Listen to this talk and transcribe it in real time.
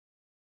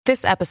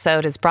This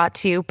episode is brought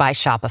to you by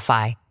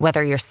Shopify.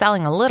 Whether you're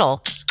selling a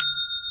little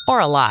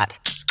or a lot,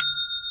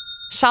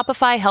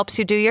 Shopify helps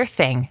you do your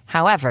thing,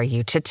 however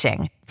you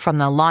cha-ching. From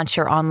the launch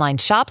your online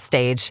shop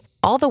stage,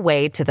 all the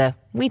way to the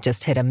we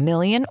just hit 1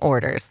 million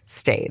orders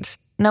stage.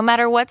 No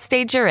matter what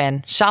stage you're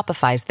in,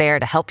 Shopify's there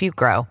to help you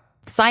grow.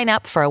 Sign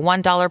up for a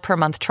 $1 per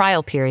month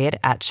trial period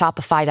at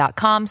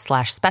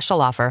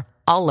shopify.com/special offer,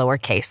 all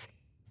lowercase.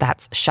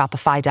 That's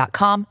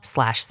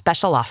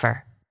shopify.com/special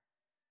offer.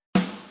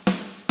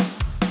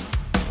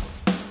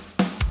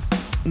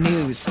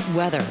 News,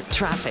 weather,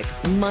 traffic,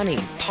 money,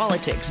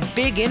 politics,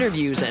 big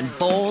interviews, and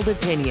bold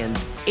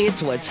opinions.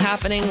 It's what's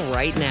happening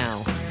right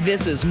now.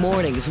 This is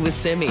Mornings with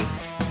Simi.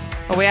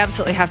 Well, we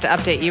absolutely have to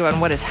update you on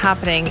what is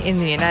happening in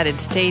the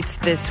United States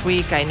this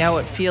week. I know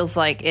it feels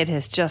like it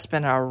has just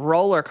been a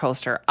roller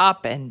coaster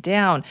up and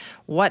down.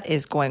 What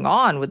is going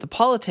on with the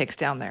politics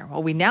down there?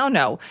 Well, we now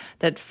know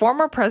that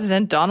former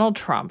President Donald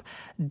Trump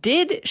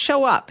did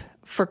show up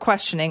for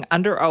questioning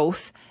under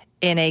oath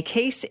in a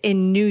case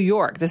in New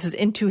York. This is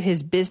into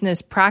his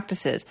business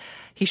practices.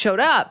 He showed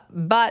up,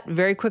 but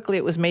very quickly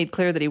it was made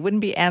clear that he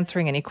wouldn't be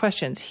answering any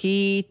questions.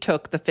 He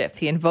took the fifth.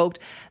 He invoked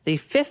the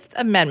Fifth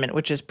Amendment,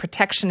 which is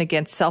protection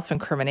against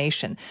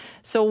self-incrimination.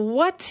 So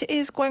what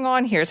is going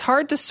on here? It's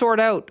hard to sort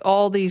out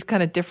all these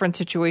kind of different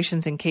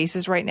situations and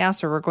cases right now,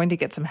 so we're going to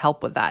get some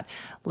help with that.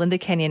 Linda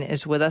Kenyon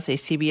is with us, a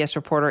CBS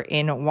reporter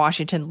in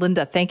Washington.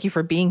 Linda, thank you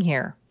for being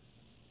here.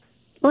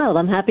 Well,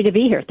 I'm happy to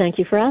be here. Thank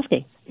you for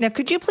asking. Now,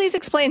 could you please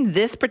explain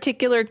this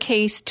particular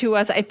case to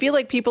us? I feel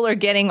like people are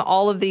getting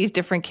all of these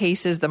different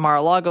cases, the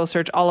Mar-a-Lago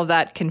search, all of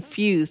that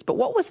confused. But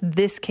what was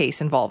this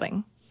case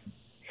involving?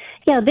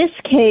 Yeah, this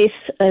case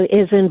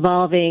is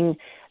involving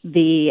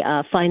the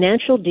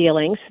financial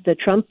dealings, the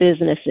Trump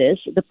businesses.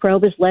 The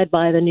probe is led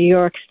by the New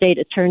York State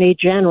Attorney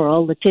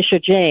General, Letitia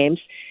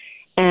James,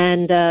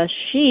 and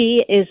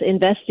she is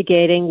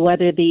investigating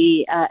whether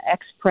the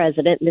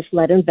ex-president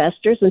misled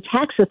investors and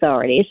tax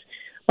authorities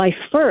by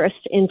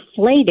first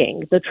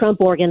inflating the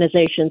Trump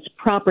organization's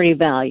property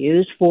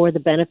values for the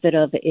benefit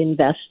of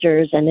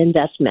investors and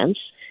investments,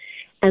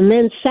 and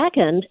then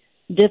second,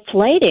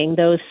 deflating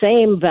those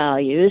same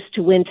values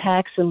to win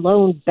tax and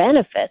loan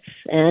benefits.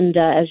 And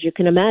as you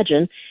can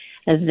imagine,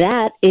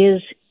 that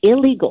is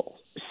illegal.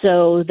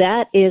 So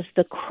that is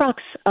the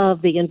crux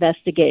of the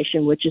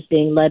investigation, which is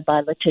being led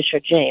by Letitia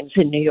James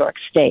in New York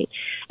State.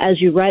 As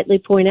you rightly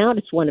point out,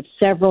 it's one of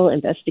several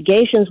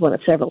investigations, one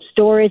of several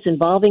stories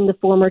involving the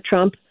former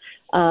Trump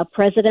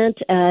president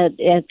and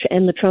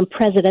the Trump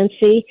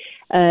presidency.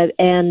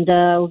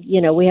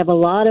 We have a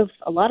lot of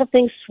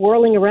things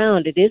swirling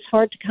around. It is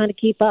hard to kind of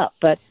keep up,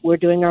 but we're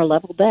doing our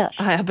level best.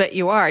 I bet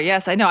you are.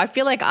 Yes, I know. I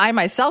feel like I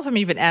myself am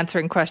even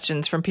answering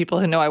questions from people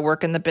who know I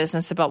work in the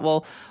business about,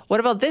 well, what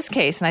about this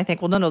case? And I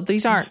think, well, no,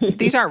 these aren't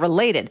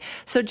related.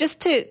 So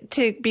just to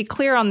be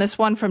clear on this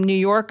one from New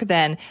York,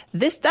 then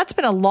that's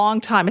been a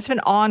long time. It's been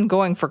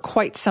ongoing for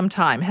quite some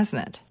time,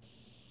 hasn't it?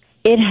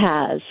 It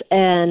has,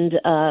 and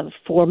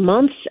for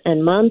months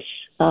and months,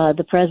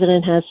 the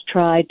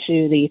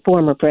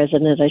former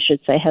president, I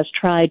should say, has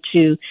tried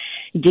to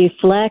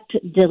deflect,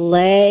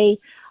 delay,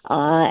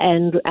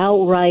 and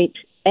outright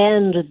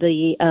end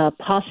the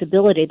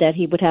possibility that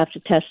he would have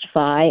to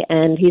testify,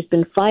 and he's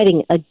been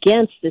fighting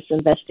against this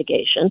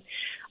investigation.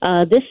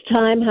 This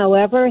time,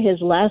 however,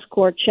 his last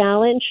court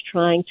challenge,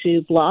 trying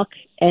to block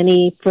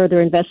any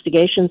further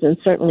investigations and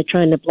certainly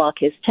trying to block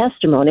his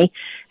testimony,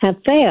 have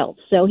failed.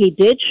 So he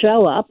did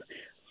show up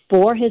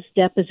for his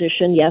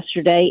deposition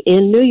yesterday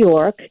in New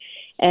York,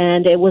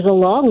 and it was a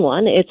long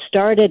one. It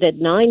started at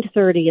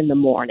 9:30 in the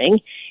morning.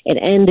 It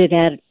ended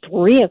at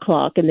 3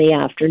 o'clock in the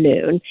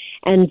afternoon.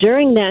 And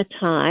during that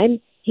time,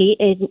 he,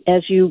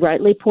 as you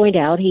rightly point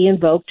out, he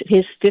invoked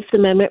his Fifth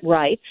Amendment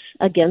rights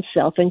against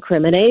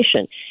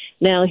self-incrimination.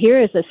 Now, here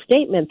is a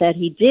statement that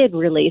he did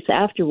release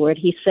afterward.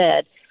 He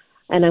said,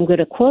 and I'm going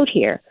to quote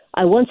here,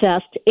 "I once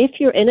asked, if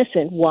you're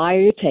innocent, why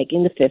are you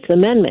taking the Fifth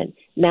Amendment?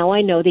 Now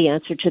I know the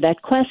answer to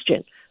that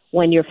question.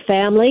 When your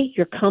family,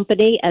 your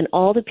company, and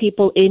all the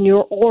people in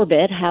your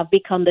orbit have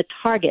become the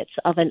targets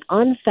of an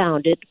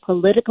unfounded,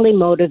 politically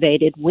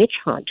motivated witch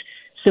hunt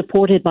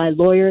supported by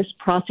lawyers,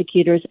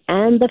 prosecutors,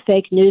 and the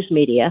fake news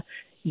media,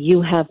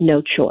 you have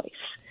no choice."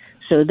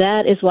 So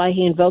that is why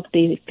he invoked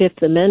the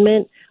Fifth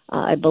Amendment.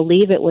 I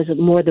believe it was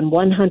more than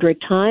 100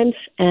 times,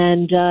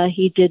 and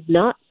he did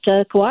not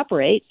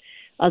cooperate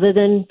other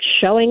than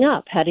showing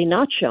up. Had he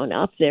not shown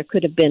up, there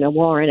could have been a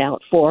warrant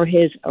out for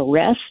his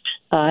arrest,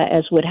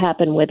 as would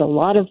happen with a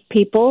lot of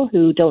people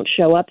who don't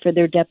show up for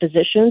their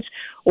depositions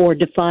or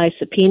defy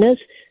subpoenas.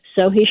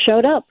 So he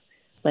showed up,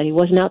 but he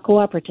was not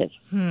cooperative.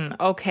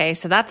 Okay,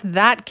 so that's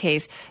that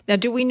case. Now,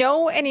 do we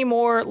know any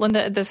more,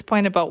 Linda, at this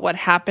point about what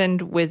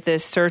happened with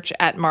this search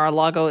at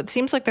Mar-a-Lago? It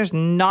seems like there's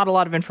not a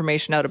lot of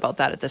information out about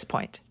that at this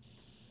point.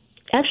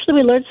 Actually,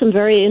 we learned some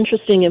very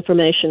interesting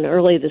information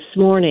early this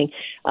morning.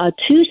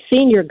 Two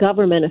senior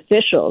government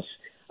officials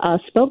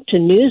spoke to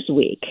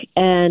Newsweek,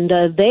 and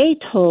they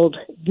told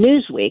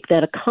Newsweek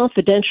that a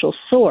confidential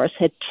source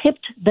had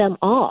tipped them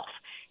off,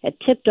 had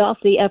tipped off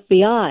the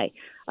FBI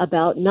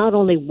about not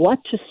only what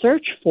to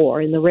search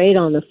for in the raid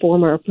on the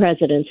former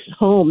president's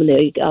home,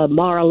 the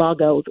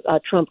Mar-a-Lago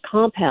Trump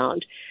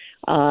compound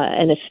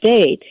and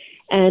estate,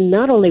 and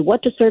not only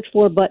what to search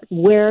for, but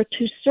where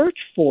to search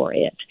for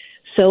it.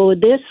 So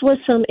this was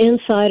some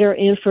insider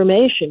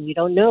information. We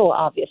don't know,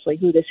 obviously,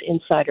 who this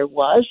insider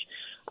was,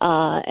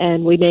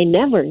 and we may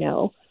never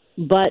know.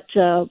 But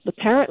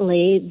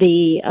apparently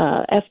the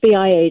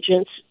FBI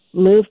agents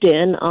moved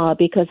in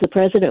because the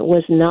president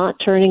was not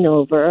turning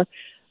over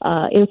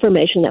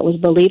information that was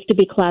believed to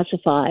be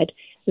classified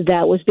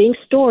that was being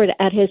stored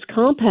at his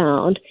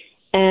compound.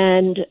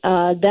 And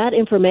that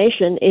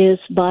information is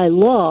by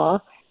law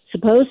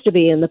supposed to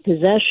be in the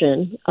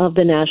possession of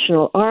the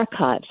National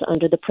Archives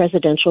under the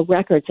Presidential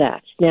Records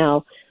Act.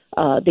 Now,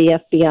 the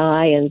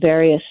FBI and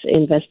various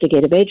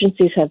investigative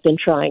agencies have been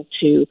trying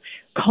to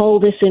cull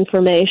this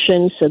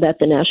information so that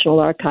the National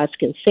Archives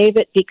can save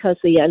it, because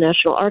the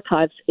National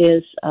Archives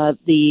is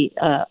the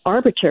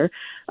arbiter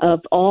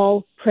of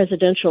all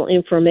presidential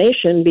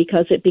information,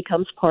 because it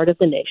becomes part of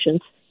the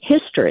nation's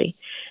history.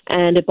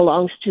 And it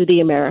belongs to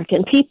the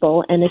American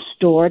people and is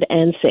stored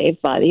and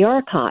saved by the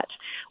archives.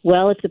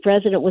 Well, if the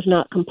president was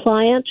not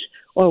compliant,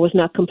 or was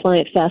not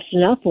compliant fast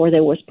enough, or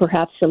there was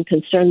perhaps some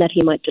concern that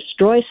he might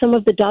destroy some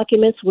of the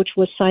documents, which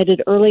was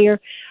cited earlier,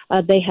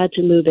 they had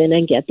to move in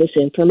and get this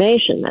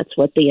information. That's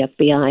what the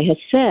FBI has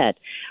said.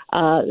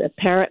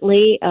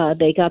 Apparently,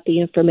 they got the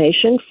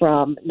information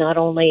from not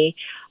only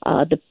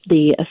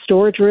the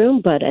storage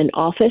room, but an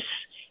office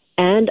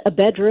and a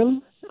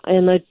bedroom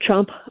in the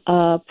Trump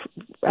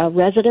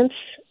residence,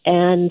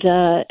 and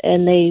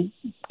they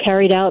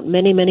carried out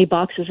many, many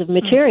boxes of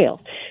material.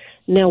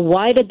 Now,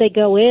 why did they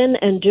go in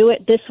and do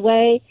it this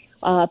way?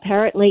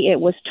 Apparently, it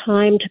was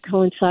timed to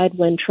coincide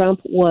when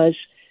Trump was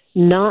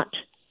not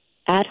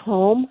at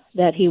home,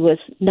 that he was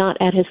not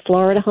at his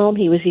Florida home.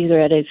 He was either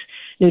at his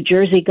New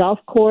Jersey golf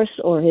course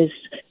or his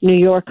New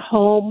York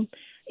home.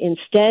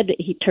 Instead,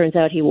 he turns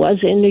out he was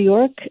in New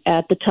York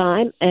at the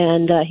time,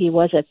 and he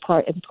was at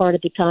part of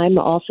the time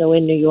also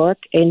in New York,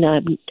 in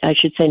I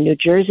should say New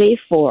Jersey,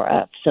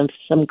 for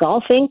some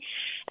golfing.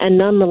 And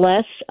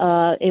nonetheless,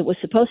 it was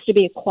supposed to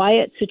be a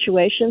quiet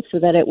situation so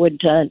that it would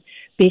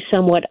be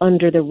somewhat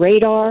under the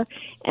radar,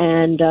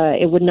 and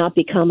it would not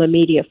become a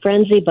media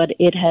frenzy, but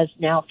it has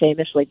now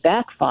famously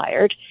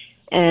backfired.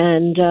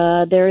 And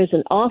there is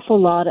an awful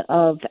lot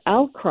of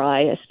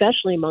outcry,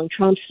 especially among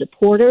Trump's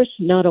supporters,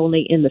 not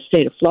only in the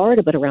state of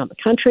Florida, but around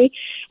the country,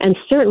 and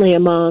certainly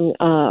among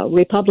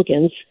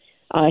Republicans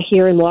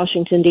here in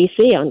Washington,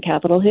 D.C. on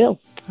Capitol Hill.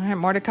 All right,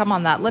 more to come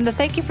on that. Linda,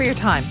 thank you for your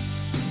time.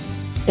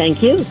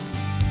 Thank you.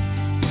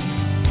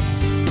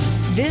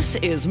 This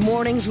is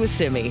Mornings with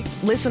Simi.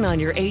 Listen on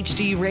your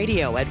HD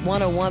radio at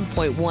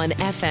 101.1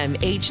 FM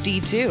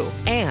HD2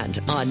 and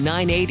on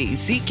 980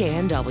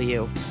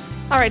 CKNW.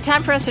 All right,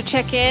 time for us to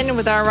check in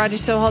with our Raji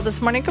Sohal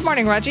this morning. Good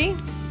morning, Raji.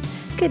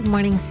 Good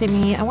morning,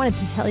 Simi. I wanted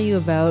to tell you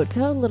about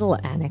a little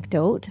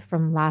anecdote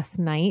from last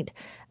night.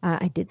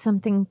 I did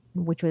something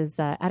which was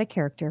out of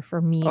character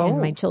for me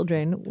and my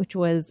children, which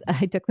was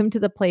I took them to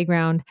the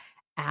playground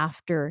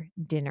after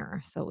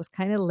dinner. So it was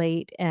kind of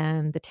late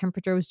and the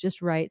temperature was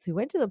just right. So we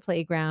went to the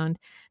playground.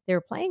 They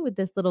were playing with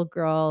this little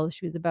girl.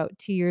 She was about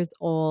 2 years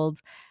old.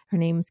 Her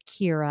name's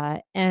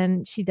Kira,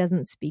 and she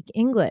doesn't speak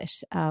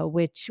English,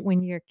 which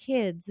when you're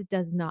kids, it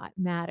does not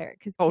matter.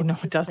 No,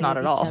 it does not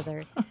at all.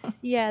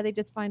 Yeah, they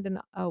just find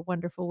a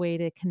wonderful way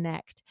to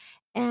connect.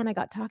 And I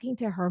got talking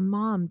to her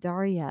mom,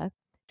 Daria.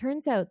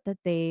 Turns out that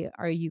they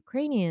are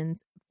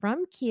Ukrainians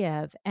from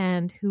Kiev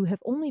and who have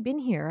only been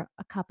here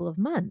a couple of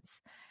months.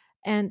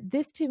 And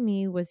this to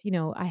me was,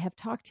 I have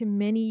talked to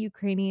many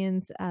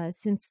Ukrainians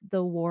since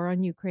the war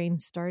on Ukraine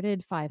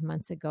started 5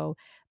 months ago,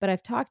 but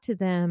I've talked to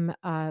them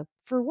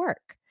for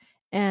work.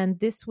 And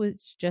this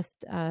was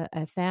just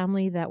a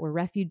family that were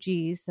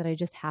refugees that I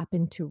just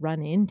happened to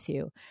run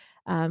into,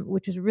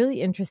 which was really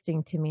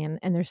interesting to me.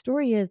 And their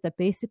story is that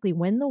basically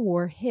when the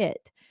war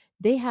hit,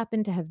 they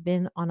happened to have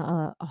been on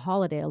a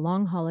holiday, a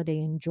long holiday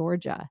in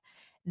Georgia.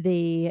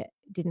 They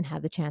didn't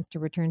have the chance to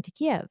return to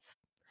Kiev.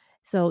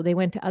 So they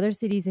went to other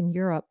cities in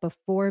Europe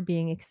before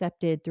being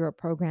accepted through a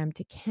program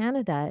to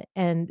Canada.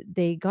 And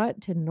they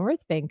got to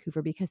North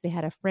Vancouver because they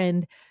had a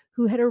friend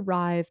who had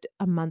arrived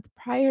a month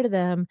prior to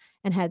them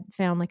and had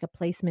found like a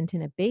placement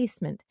in a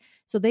basement.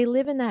 So they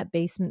live in that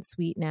basement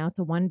suite now. It's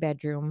a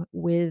 1-bedroom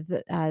with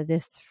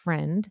this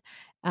friend.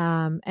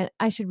 And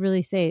I should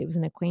really say it was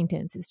an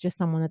acquaintance. It's just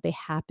someone that they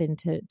happen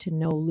to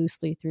know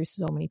loosely through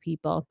so many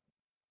people.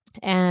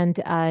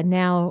 And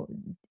now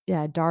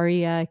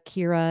Daria,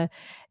 Kira,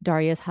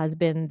 Daria's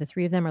husband, the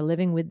three of them are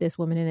living with this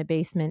woman in a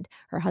basement.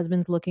 Her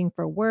husband's looking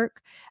for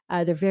work.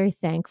 They're very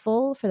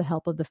thankful for the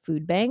help of the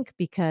food bank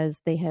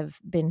because they have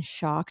been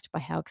shocked by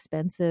how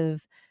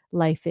expensive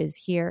life is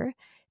here.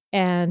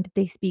 And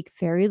they speak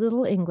very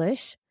little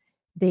English.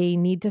 They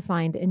need to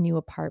find a new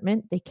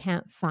apartment. They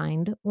can't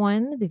find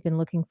one. They've been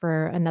looking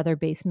for another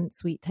basement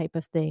suite type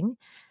of thing.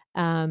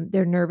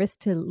 They're nervous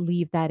to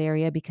leave that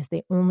area because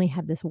they only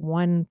have this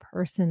one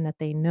person that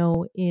they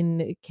know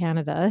in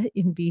Canada,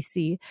 in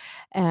BC,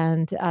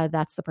 and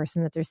that's the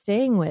person that they're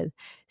staying with.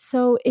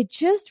 So it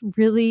just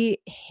really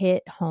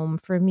hit home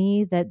for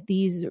me that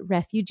these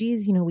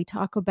refugees, we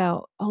talk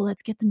about, oh,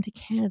 let's get them to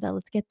Canada,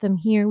 let's get them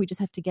here. We just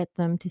have to get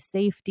them to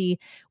safety,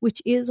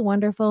 which is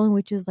wonderful and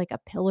which is like a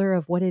pillar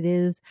of what it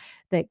is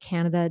that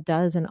Canada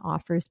does and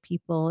offers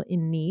people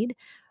in need.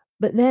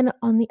 But then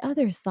on the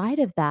other side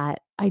of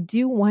that, I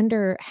do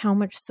wonder how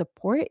much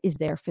support is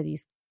there for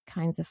these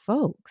kinds of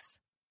folks.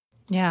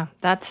 Yeah,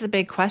 that's the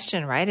big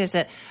question, right? Is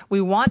that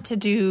we want to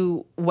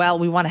do well,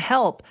 we want to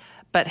help,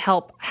 but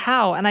help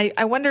how? And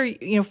I wonder,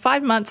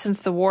 5 months since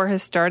the war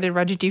has started,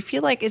 Roger, do you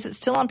feel like, is it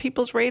still on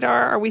people's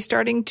radar? Are we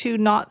starting to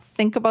not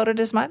think about it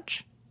as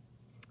much?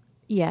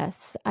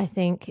 Yes, I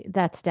think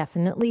that's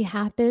definitely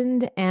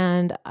happened.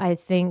 And I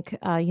think,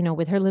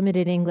 with her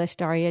limited English,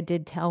 Daria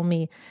did tell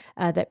me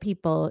that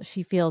people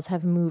she feels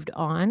have moved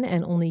on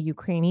and only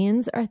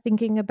Ukrainians are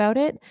thinking about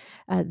it.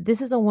 This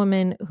is a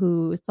woman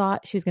who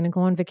thought she was going to go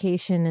on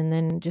vacation and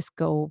then just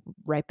go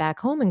right back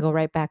home and go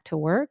right back to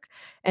work.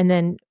 And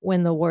then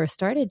when the war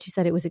started, she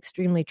said it was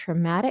extremely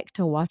traumatic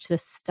to watch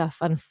this stuff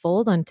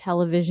unfold on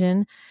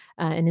television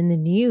and in the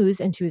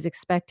news. And she was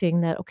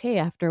expecting that, okay,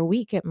 after a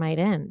week, it might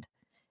end.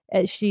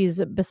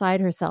 She's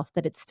beside herself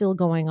that it's still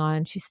going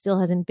on. She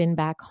still hasn't been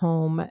back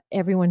home.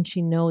 Everyone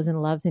she knows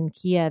and loves in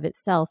Kiev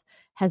itself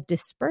has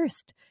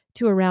dispersed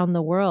to around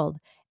the world,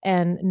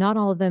 and not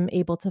all of them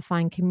able to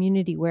find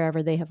community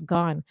wherever they have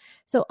gone.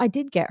 So I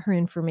did get her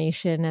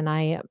information, and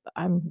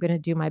I'm going to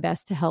do my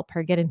best to help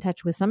her get in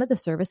touch with some of the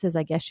services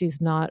I guess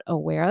she's not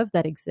aware of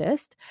that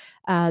exist.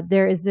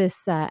 There is this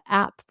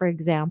app, for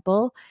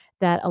example,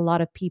 that a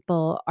lot of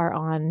people are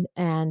on,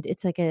 and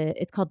it's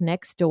called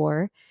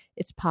Nextdoor.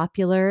 It's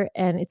popular,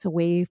 and it's a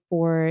way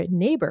for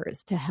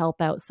neighbors to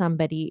help out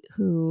somebody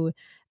who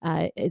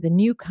is a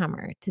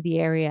newcomer to the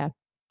area.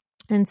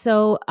 And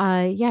so,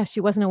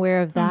 she wasn't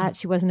aware of that.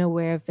 She wasn't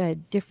aware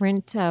of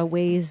different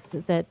ways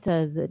that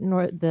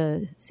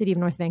the city of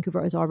North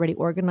Vancouver was already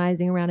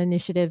organizing around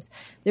initiatives.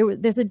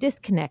 There's a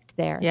disconnect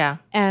there. Yeah.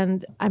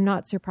 And I'm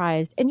not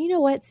surprised. And you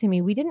know what,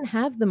 Simi? We didn't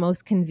have the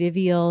most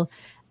convivial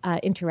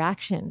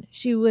interaction.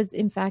 She was,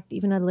 in fact,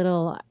 even a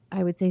little,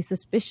 I would say,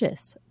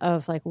 suspicious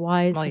of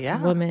why is this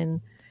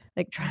woman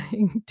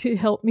trying to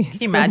help me? Can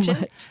you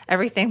imagine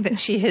everything that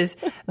she has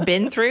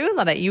been through?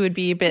 That you would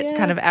be a bit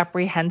kind of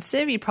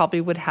apprehensive. You probably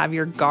would have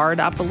your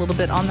guard up a little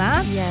bit on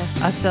that. Yes.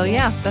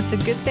 That's a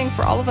good thing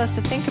for all of us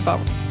to think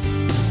about.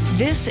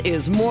 This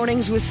is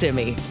Mornings with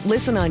Simi.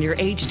 Listen on your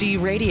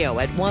HD radio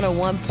at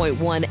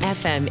 101.1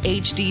 FM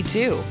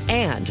HD2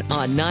 and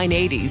on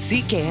 980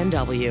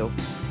 CKNW.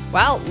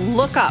 Well,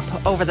 look up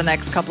over the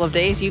next couple of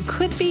days. You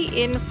could be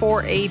in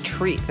for a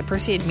treat. The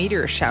Perseid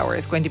meteor shower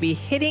is going to be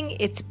hitting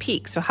its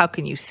peak. So how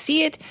can you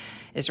see it?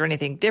 Is there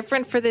anything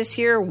different for this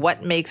year?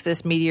 What makes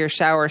this meteor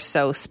shower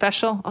so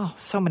special? Oh,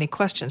 so many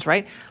questions,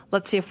 right?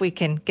 Let's see if we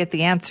can get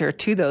the answer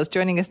to those.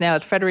 Joining us now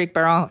is Frédéric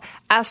Baron,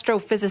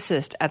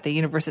 astrophysicist at the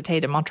Université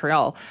de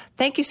Montréal.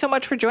 Thank you so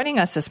much for joining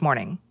us this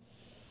morning.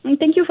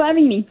 Thank you for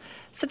having me.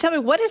 So tell me,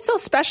 what is so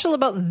special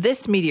about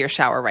this meteor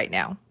shower right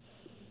now?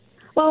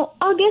 Well,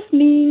 August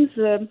means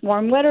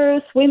warm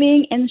weather,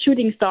 swimming, and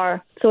shooting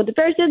star. So the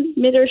Perseid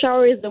meteor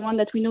shower is the one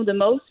that we know the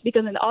most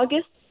because in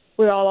August,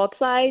 we're all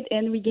outside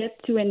and we get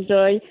to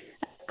enjoy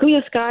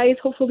clear skies,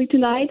 hopefully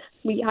tonight.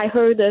 I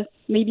heard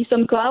maybe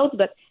some clouds,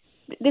 but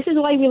this is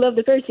why we love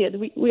the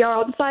Perseid. We are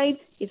outside,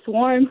 it's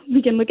warm,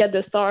 we can look at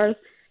the stars,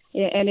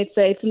 and it's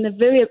a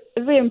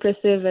very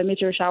impressive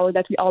meteor shower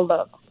that we all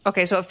love.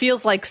 Okay, so it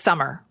feels like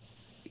summer.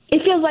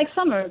 It feels like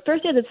summer.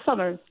 Perseid is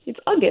summer. It's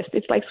August.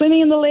 It's like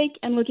swimming in the lake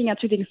and looking at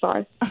shooting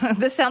stars.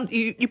 This sounds,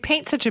 you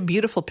paint such a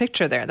beautiful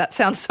picture there. That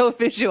sounds so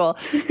visual.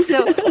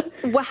 So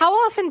how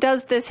often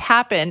does this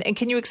happen? And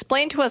can you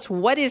explain to us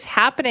what is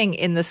happening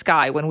in the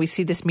sky when we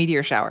see this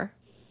meteor shower?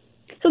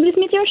 So this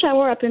meteor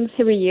shower happens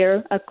every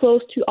year,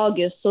 close to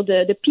August. So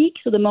the peak,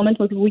 so the moment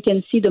when we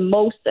can see the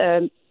most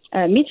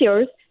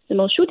meteors, the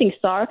most shooting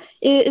star,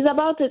 is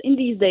about in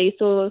these days.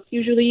 So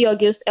usually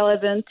August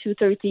 11 to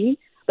 13.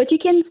 But you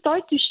can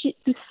start to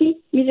see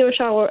meteor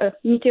shower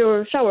from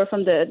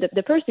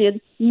the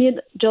Perseid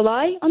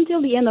mid-July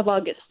until the end of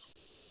August.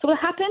 So what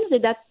happens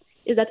is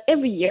that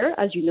every year,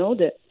 as you know,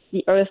 the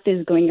Earth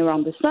is going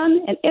around the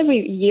sun, and every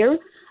year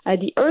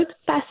the Earth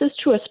passes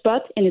through a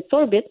spot in its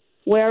orbit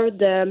where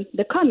the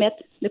comet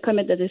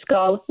that is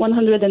called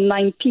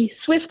 109P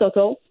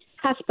Swift-Total,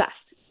 has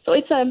passed. So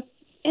it's an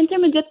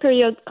intermediate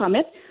period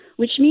comet,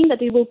 which means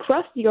that it will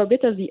cross the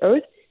orbit of the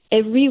Earth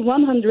every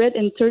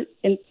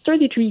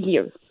 133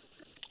 years.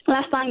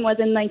 Last time was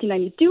in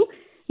 1992.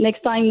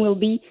 Next time will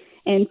be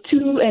in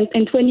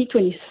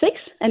 2026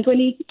 and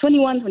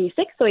 2021-26.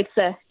 So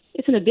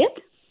it's in a bit,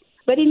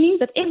 but it means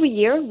that every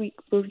year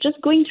we're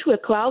just going through a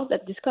cloud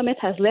that this comet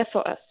has left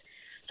for us.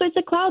 So it's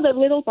a cloud of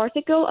little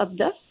particles of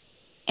dust,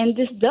 and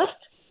this dust,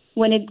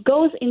 when it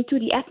goes into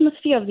the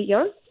atmosphere of the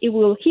Earth, it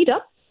will heat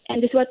up,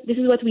 and this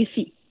is what we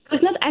see. So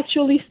it's not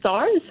actually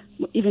stars,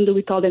 even though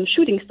we call them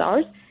shooting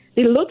stars.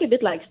 They look a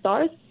bit like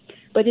stars,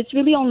 but it's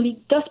really only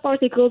dust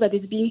particles that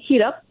is being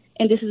heated up,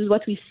 and this is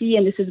what we see,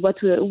 and this is what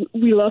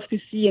we love to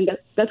see, and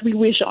that we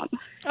wish on.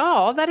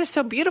 Oh, that is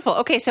so beautiful.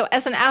 Okay, so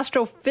as an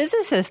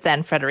astrophysicist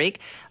then, Frédérique,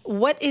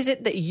 what is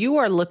it that you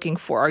are looking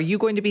for? Are you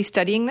going to be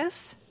studying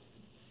this?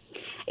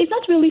 It's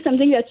not really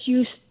something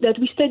that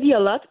we study a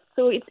lot.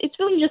 So it's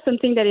really just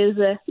something that is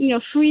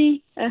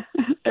free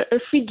a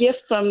free gift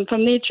from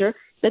nature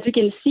that we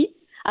can see.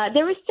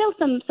 There is still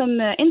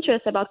some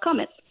interest about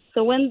comets.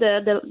 So when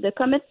the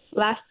comet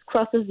last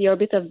crosses the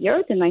orbit of the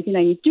Earth in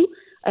 1992,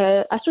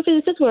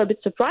 astrophysicists were a bit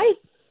surprised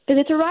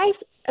because it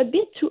arrived a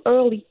bit too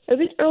early, a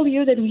bit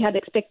earlier than we had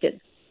expected.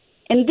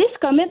 And this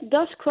comet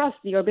does cross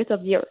the orbit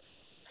of the Earth.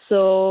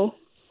 So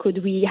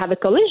could we have a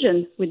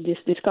collision with this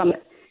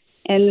comet?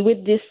 And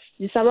with this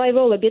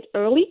arrival a bit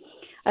early,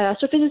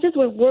 astrophysicists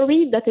were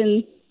worried that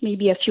in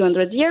maybe a few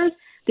hundred years,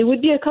 there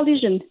would be a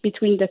collision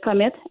between the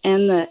comet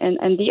and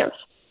the Earth.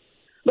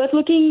 But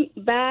looking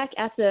back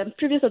at the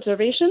previous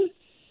observation,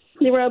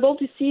 they were able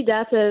to see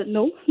that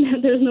no,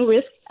 there's no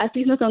risk, at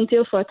least not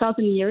until for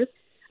 1,000 years,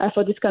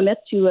 for this comet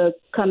to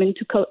come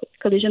into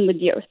collision with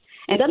the Earth.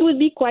 And that would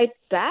be quite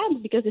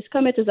bad because this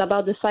comet is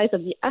about the size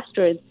of the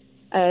asteroid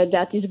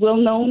that is well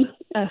known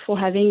for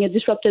having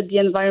disrupted the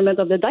environment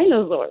of the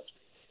dinosaurs.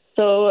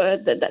 So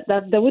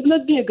that would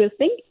not be a good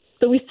thing.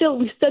 So we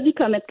study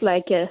comets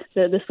like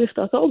the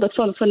Swift-Tuttle, but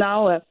for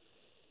now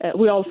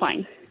we're all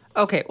fine.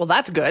 Okay, well,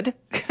 that's good.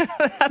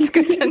 That's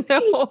good to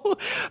know.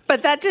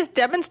 But that just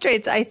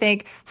demonstrates, I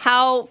think,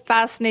 how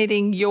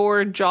fascinating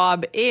your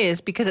job is,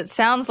 because it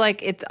sounds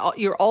like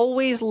you're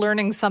always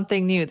learning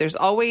something new. There's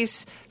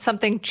always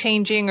something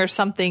changing or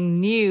something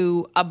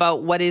new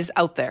about what is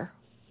out there.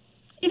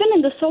 Even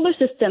in the solar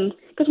system,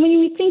 because when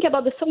we think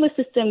about the solar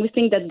system, we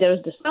think that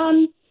there's the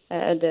sun,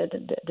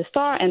 the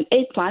star, and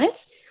 8 planets.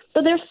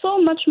 But there's so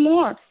much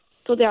more.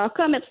 So there are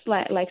comets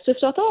like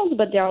Swift-Tuttles,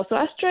 but there are also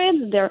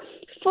asteroids. They're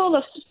full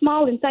of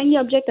small and tiny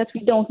objects that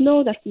we don't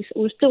know, that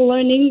we're still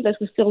learning, that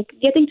we're still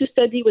getting to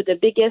study with the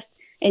biggest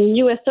and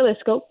newest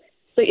telescope.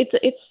 So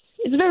it's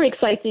very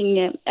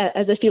exciting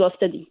as a field of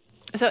study.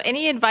 So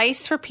any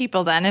advice for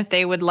people then if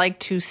they would like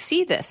to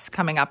see this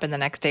coming up in the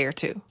next day or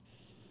two?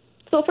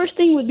 So first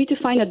thing would be to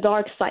find a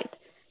dark site.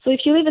 So if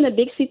you live in a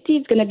big city,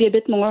 it's going to be a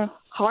bit more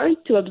hard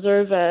to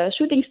observe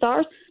shooting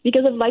stars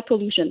because of light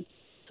pollution.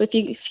 So if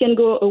you can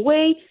go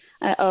away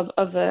of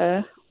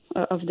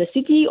the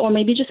city, or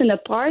maybe just in a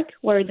park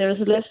where there's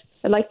less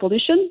light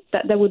pollution,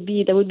 that would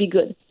be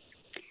good.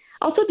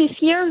 Also this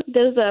year,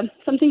 there's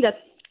something that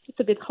it's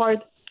a bit hard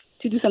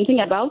to do something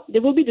about.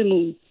 There will be the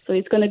moon. So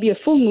it's going to be a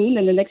full moon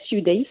in the next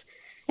few days.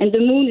 And the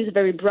moon is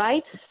very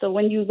bright. So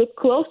when you look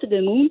close to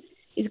the moon,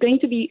 it's going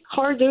to be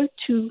harder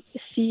to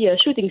see a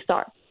shooting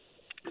star.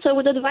 So I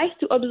would advise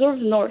to observe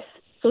north.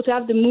 So to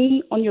have the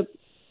moon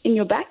in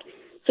your back,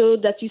 so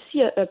that you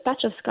see a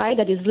patch of sky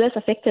that is less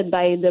affected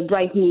by the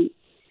bright moon.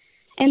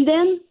 And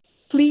then,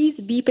 please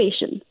be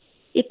patient.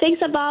 It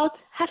takes about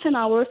half an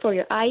hour for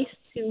your eyes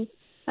to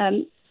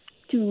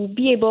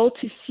be able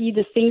to see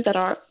the things that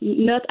are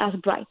not as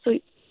bright. So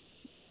it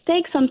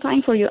takes some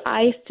time for your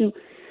eyes to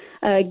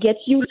get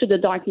used to the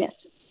darkness.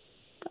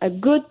 A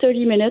good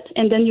 30 minutes,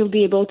 and then you'll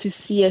be able to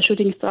see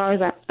shooting stars.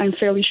 I'm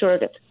fairly sure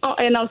of it. Oh,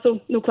 and also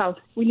no clouds.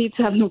 We need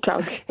to have no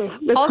clouds. So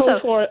let's also,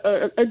 hope for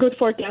a good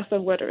forecast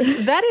of weather.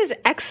 That is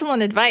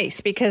excellent advice,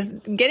 because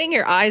getting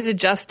your eyes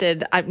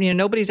adjusted,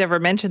 nobody's ever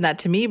mentioned that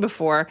to me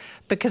before,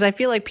 because I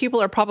feel like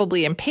people are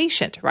probably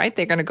impatient, right?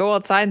 They're going to go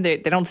outside and they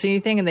don't see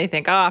anything and they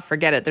think,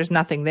 forget it, there's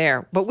nothing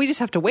there. But we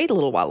just have to wait a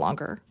little while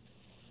longer.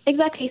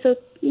 Exactly. So,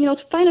 to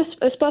find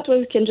a spot where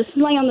we can just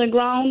lie on the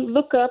ground,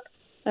 look up,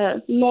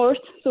 north,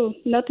 so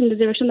not in the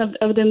direction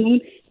of the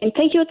moon, and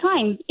take your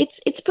time.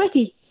 It's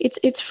pretty.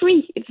 It's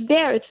free. It's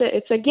there.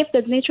 It's a gift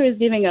that nature is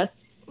giving us.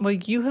 Well,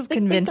 you have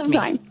convinced me.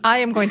 I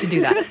am going to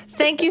do that.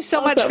 Thank you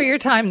so much for your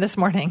time this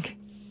morning.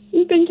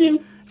 Thank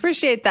you.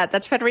 Appreciate that.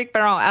 That's Frédérique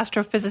Perron,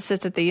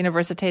 astrophysicist at the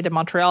Université de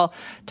Montréal,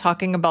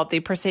 talking about the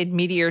Perseid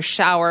meteor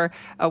shower,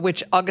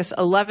 which August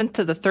 11th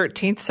to the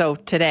 13th, so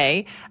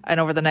today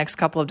and over the next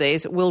couple of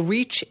days, will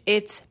reach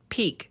its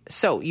peak.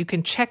 So you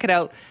can check it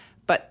out.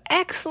 But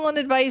excellent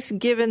advice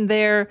given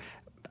there.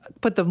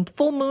 Put the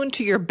full moon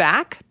to your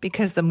back,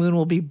 because the moon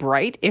will be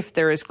bright if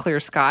there is clear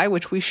sky,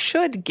 which we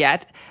should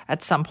get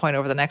at some point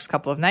over the next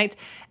couple of nights.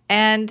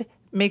 And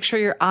make sure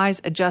your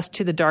eyes adjust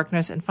to the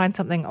darkness and find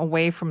something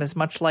away from as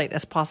much light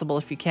as possible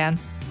if you can.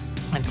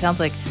 And it sounds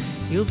like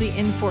you'll be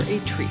in for a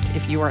treat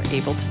if you are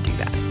able to do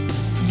that.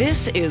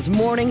 This is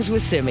Mornings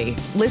with Simi.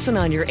 Listen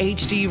on your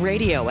HD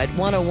radio at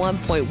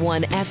 101.1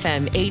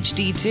 FM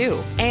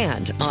HD2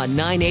 and on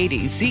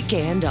 980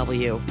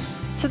 CKNW.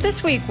 So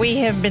this week we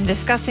have been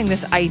discussing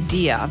this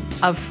idea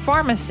of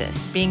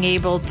pharmacists being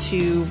able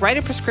to write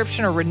a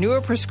prescription or renew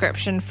a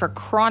prescription for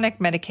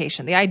chronic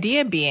medication. The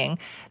idea being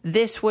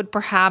this would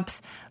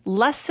perhaps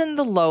lessen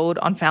the load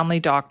on family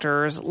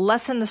doctors,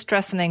 lessen the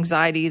stress and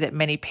anxiety that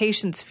many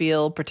patients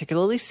feel,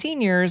 particularly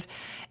seniors,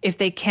 if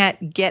they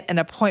can't get an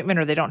appointment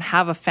or they don't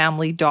have a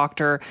family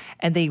doctor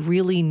and they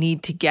really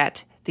need to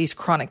get these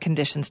chronic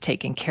conditions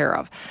taken care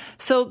of.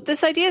 So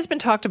this idea has been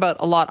talked about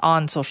a lot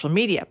on social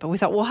media, but we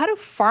thought, well, how do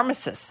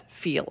pharmacists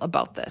feel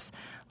about this?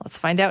 Let's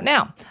find out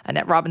now.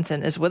 Annette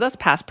Robinson is with us,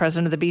 past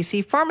president of the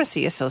BC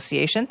Pharmacy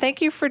Association.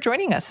 Thank you for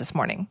joining us this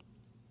morning.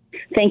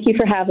 Thank you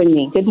for having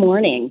me. Good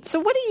morning. So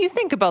what do you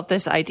think about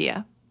this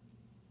idea?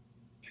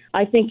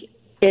 I think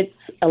it's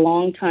a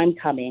long time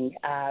coming.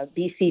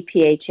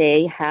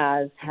 BCPHA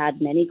has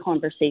had many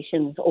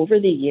conversations over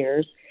the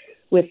years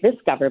with this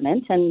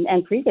government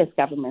and previous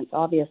governments,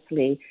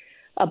 obviously,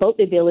 about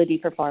the ability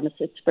for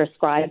pharmacists to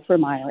prescribe for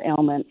minor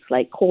ailments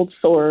like cold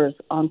sores,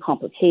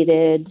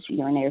 uncomplicated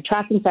urinary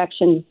tract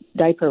infections,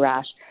 diaper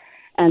rash,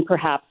 and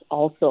perhaps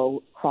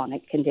also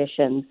chronic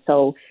conditions.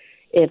 So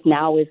if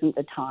now isn't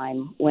the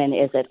time, when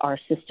is it? Our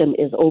system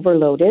is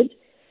overloaded.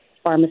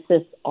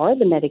 Pharmacists are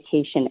the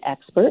medication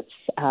experts.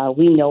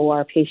 We know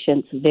our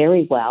patients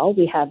very well.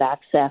 We have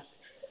access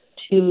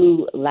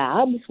to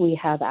labs. We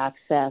have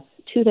access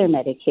to their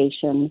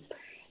medications,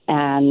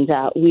 and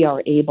we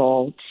are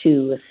able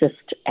to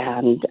assist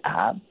and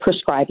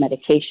prescribe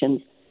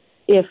medications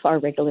if our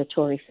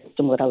regulatory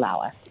system would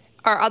allow us.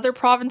 Are other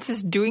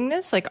provinces doing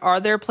this? Like,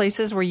 are there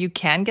places where you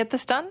can get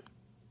this done?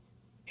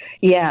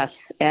 Yes,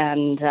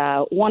 and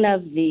one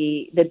of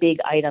the big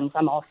items,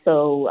 I'm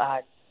also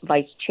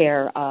vice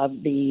chair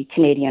of the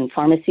Canadian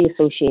Pharmacy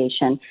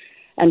Association,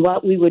 and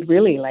what we would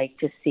really like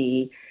to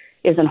see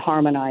is a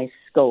harmonized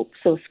scope.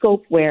 So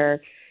scope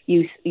where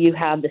you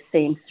have the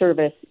same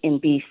service in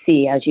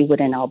BC as you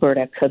would in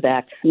Alberta,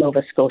 Quebec,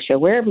 Nova Scotia,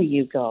 wherever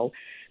you go.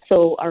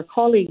 So our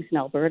colleagues in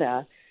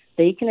Alberta,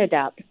 they can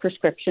adapt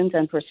prescriptions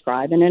and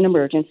prescribe in an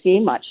emergency,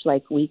 much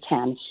like we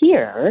can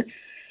here.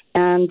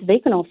 And they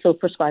can also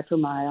prescribe for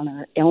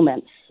minor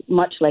ailments,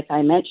 much like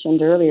I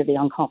mentioned earlier, the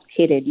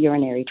uncomplicated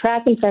urinary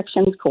tract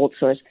infections, cold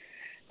sores.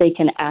 They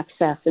can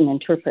access and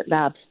interpret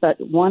labs. But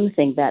one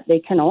thing that they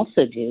can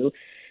also do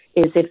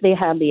is if they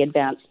have the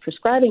advanced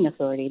prescribing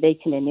authority, they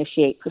can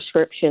initiate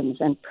prescriptions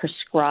and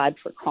prescribe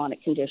for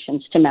chronic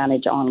conditions to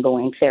manage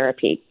ongoing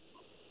therapy.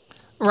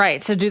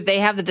 Right. So do they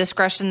have the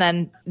discretion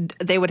then?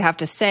 They would have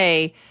to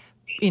say,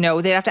 they'd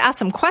have to ask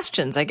some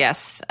questions, I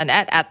guess,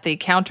 Annette, at the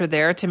counter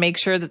there to make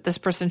sure that this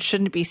person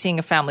shouldn't be seeing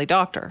a family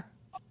doctor.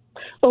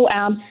 Oh,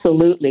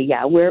 absolutely.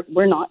 Yeah, we're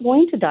not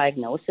going to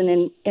diagnose,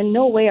 and in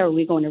no way are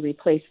we going to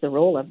replace the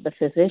role of the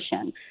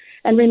physician.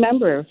 And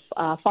remember,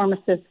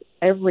 pharmacists,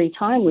 every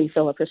time we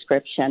fill a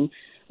prescription,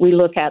 we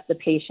look at the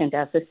patient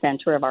as the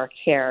center of our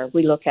care.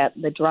 We look at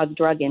the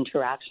drug-drug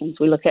interactions.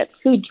 We look at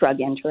food-drug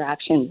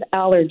interactions,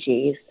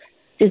 allergies,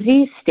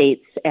 disease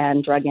states,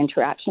 and drug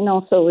interaction.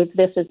 Also, if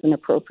this is an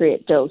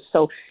appropriate dose.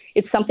 So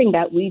it's something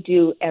that we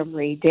do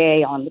every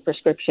day on the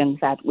prescriptions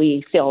that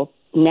we fill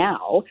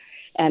now,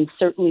 and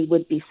certainly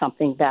would be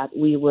something that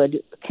we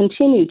would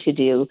continue to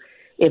do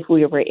if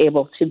we were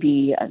able to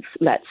be,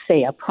 let's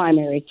say, a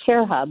primary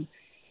care hub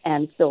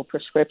and fill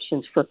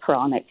prescriptions for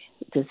chronic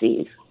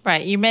disease.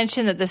 Right. You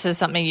mentioned that this is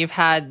something you've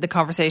had the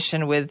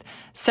conversation with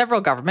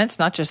several governments,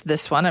 not just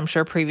this one, I'm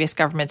sure previous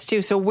governments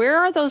too. So where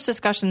are those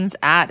discussions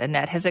at,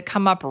 Annette? Has it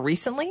come up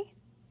recently?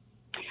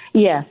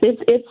 Yes,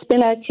 it's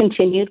been a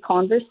continued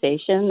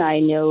conversation. I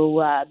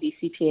know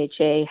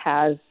BCPHA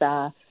has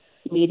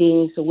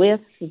meetings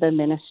with the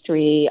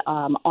ministry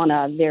on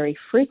a very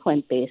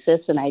frequent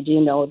basis, and I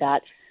do know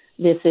that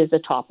this is a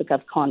topic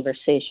of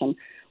conversation.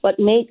 What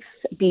makes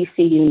BC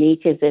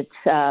unique is its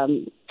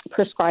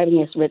prescribing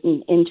is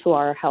written into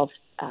our Health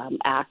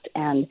Act,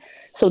 and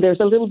so there's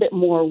a little bit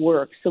more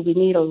work. So we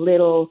need a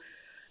little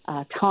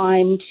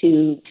time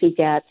to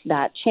get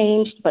that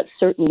changed, but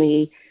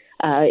certainly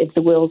if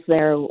the will's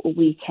there,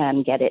 we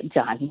can get it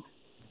done.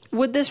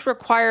 Would this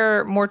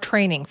require more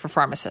training for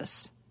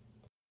pharmacists?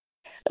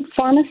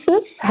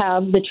 Pharmacists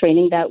have the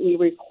training that we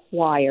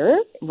require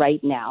right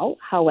now.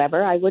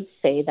 However, I would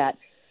say that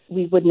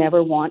we would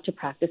never want to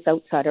practice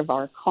outside of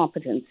our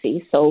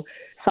competency. So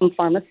some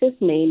pharmacists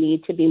may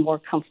need to be more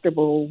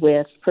comfortable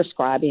with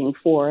prescribing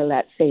for,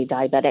 let's say,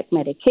 diabetic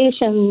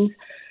medications,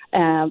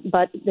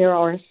 but there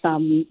are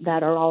some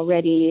that are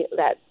already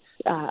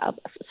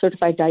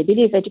certified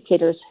diabetes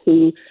educators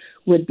who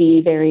would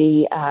be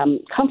very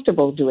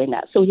comfortable doing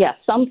that. So yes,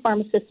 some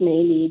pharmacists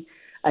may need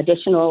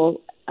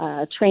additional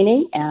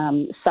training,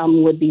 and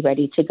some would be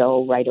ready to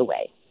go right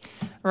away.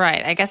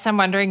 Right. I guess I'm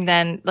wondering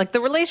then, like the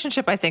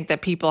relationship I think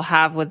that people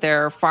have with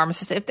their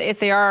pharmacists, if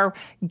they are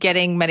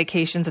getting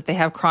medications, if they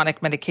have chronic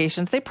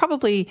medications, they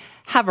probably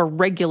have a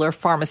regular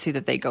pharmacy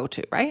that they go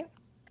to, right?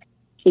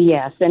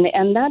 Yes, and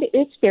that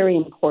it's very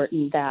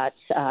important that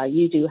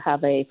you do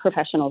have a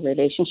professional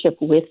relationship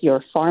with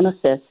your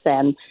pharmacists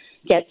and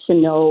get to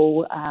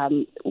know,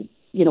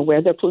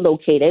 where they're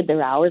located,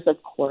 their hours,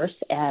 of course,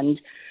 and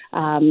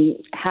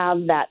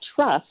have that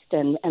trust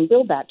and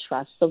build that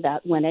trust so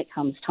that when it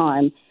comes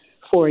time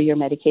for your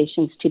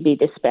medications to be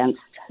dispensed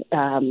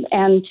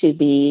and to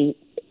be,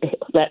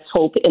 let's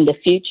hope, in the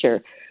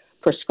future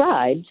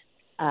prescribed,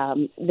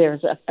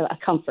 there's a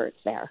comfort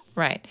there.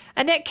 Right.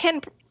 Annette,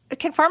 can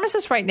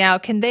pharmacists right now,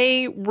 can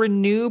they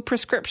renew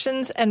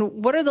prescriptions, and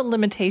what are the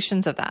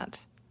limitations of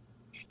that?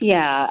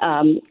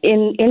 Yeah,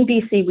 in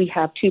BC we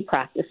have 2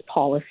 practice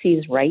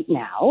policies right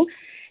now,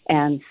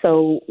 and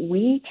so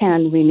we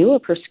can renew a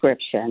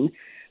prescription.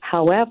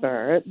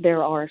 However,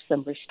 there are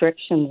some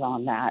restrictions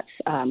on that.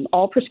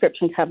 All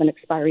prescriptions have an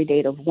expiry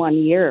date of 1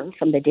 year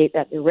from the date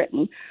that they're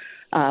written.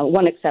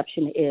 One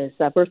exception is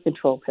birth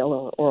control pill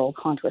or oral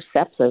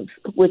contraceptives,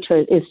 which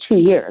is 2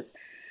 years.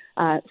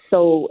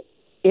 So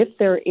if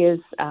there is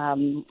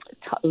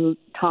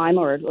time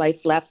or life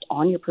left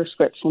on your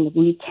prescription,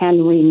 we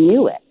can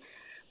renew it.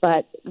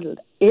 But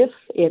if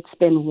it's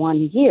been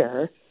 1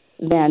 year,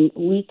 then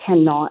we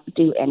cannot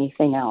do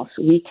anything else.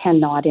 We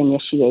cannot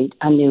initiate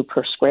a new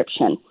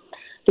prescription.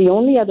 The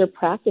only other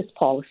practice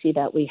policy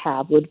that we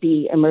have would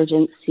be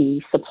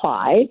emergency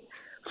supply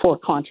for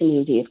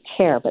continuity of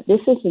care. But this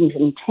isn't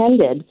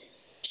intended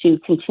to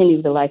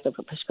continue the life of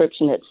a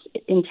prescription.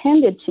 It's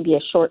intended to be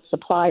a short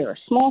supply or a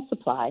small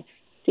supply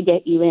to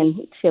get you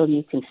in till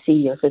you can see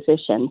your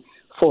physician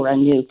for a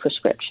new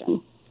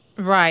prescription.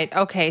 Right.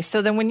 Okay.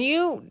 So then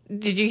you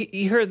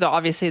heard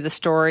obviously the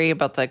story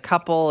about the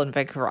couple in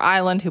Vancouver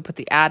Island who put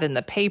the ad in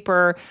the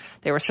paper.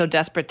 They were so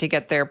desperate to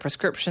get their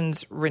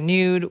prescriptions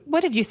renewed.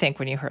 What did you think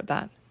when you heard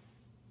that?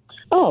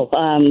 Oh,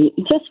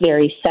 just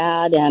very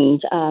sad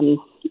and,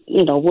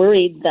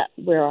 worried that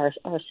where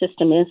our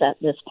system is at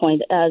this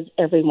point, as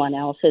everyone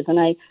else is. And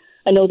I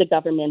know the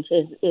government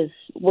is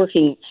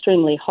working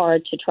extremely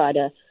hard to try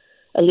to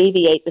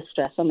alleviate the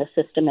stress on the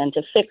system and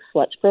to fix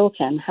what's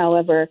broken.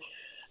 However,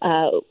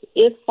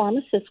 if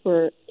pharmacists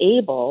were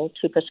able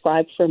to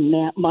prescribe for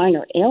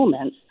minor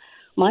ailments,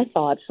 my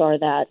thoughts are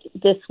that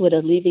this would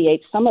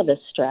alleviate some of the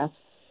stress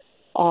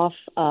off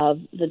of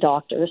the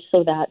doctors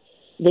so that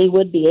they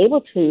would be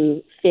able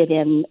to fit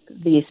in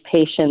these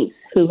patients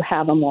who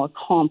have a more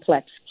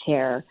complex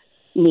care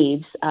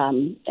needs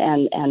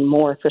and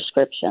more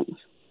prescriptions.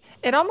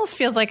 It almost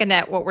feels like,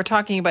 Annette, what we're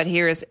talking about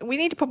here is we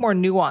need to put more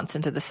nuance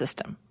into the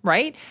system,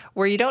 right?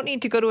 Where you don't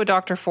need to go to a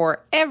doctor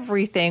for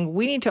everything.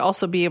 We need to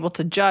also be able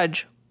to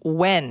judge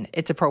when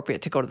it's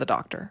appropriate to go to the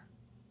doctor.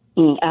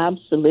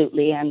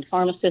 Absolutely. And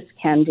pharmacists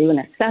can do an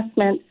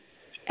assessment,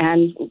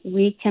 and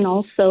we can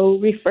also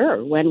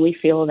refer when we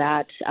feel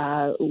that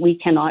we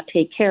cannot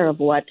take care of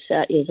what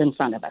is in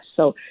front of us.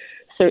 So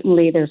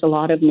certainly there's a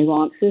lot of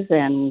nuances,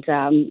 and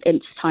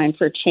it's time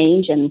for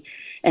change. And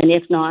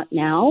if not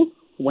now,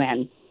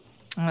 when?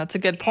 That's a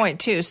good point,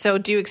 too. So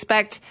do you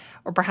expect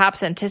or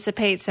perhaps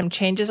anticipate some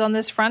changes on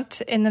this front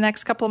in the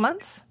next couple of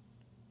months?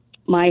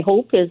 My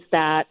hope is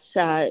that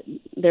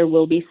there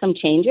will be some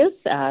changes.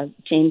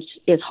 Change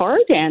is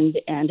hard and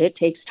it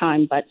takes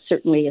time, but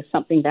certainly is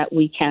something that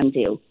we can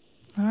do.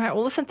 All right.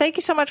 Well, listen, thank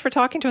you so much for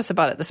talking to us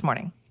about it this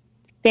morning.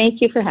 Thank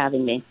you for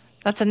having me.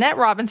 That's Annette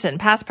Robinson,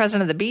 past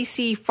president of the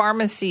BC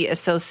Pharmacy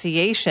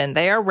Association.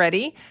 They are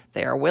ready,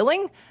 they are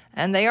willing,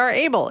 and they are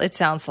able, it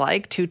sounds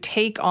like, to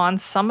take on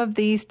some of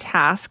these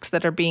tasks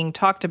that are being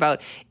talked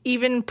about,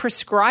 even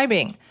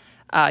prescribing,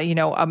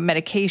 a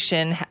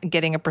medication,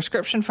 getting a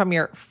prescription from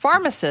your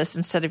pharmacist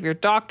instead of your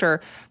doctor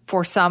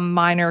for some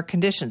minor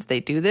conditions. They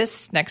do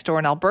this next door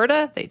in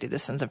Alberta. They do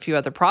this in a few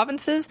other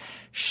provinces.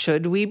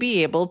 Should we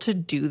be able to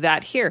do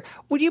that here?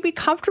 Would you be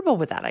comfortable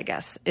with that, I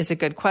guess, is a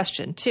good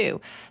question,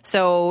 too.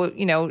 So,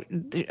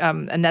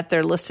 Annette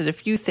there listed a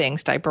few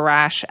things: diaper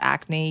rash,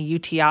 acne,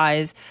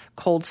 UTIs,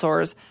 cold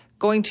sores.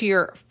 Going to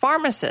your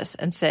pharmacist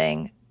and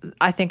saying,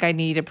 I think I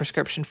need a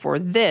prescription for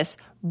this,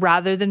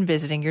 rather than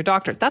visiting your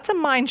doctor. That's a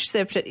mind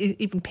shift that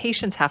even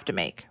patients have to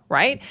make,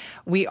 right?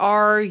 We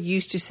are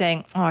used to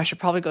saying, I should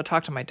probably go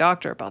talk to my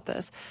doctor about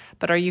this.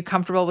 But are you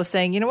comfortable with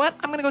saying, you know what,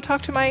 I'm going to go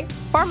talk to my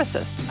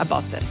pharmacist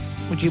about this?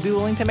 Would you be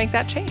willing to make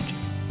that change?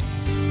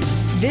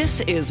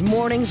 This is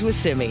Mornings with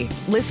Simi.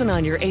 Listen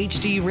on your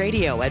HD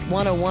radio at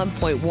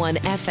 101.1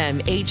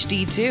 FM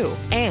HD2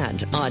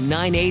 and on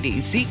 980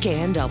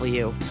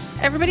 CKNW.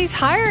 Everybody's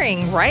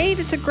hiring, right?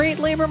 It's a great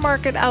labor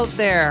market out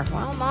there.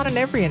 Well, not in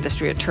every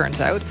industry, it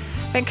turns out.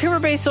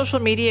 Vancouver-based social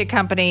media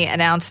company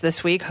announced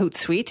this week,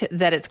 Hootsuite,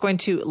 that it's going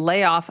to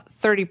lay off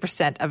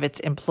 30% of its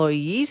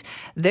employees.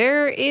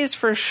 There is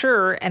for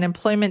sure an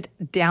employment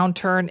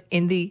downturn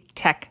in the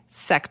tech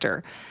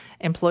sector.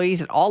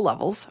 Employees at all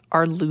levels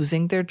are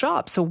losing their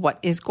jobs. So what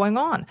is going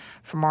on?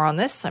 For more on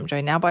this, I'm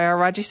joined now by our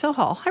Raji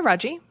Sohal. Hi,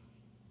 Raji.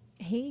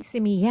 Hey,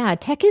 Simi. Yeah,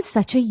 tech is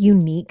such a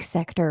unique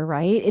sector,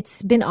 right?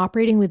 It's been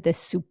operating with this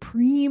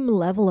supreme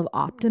level of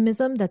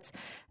optimism that's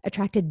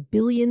attracted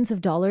billions of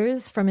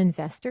dollars from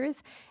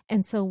investors.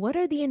 And so what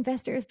are the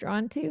investors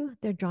drawn to?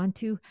 They're drawn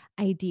to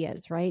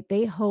ideas, right?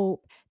 They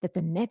hope that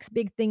the next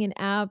big thing in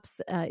apps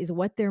is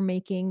what they're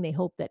making. They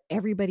hope that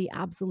everybody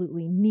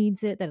absolutely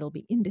needs it, that it'll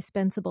be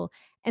indispensable.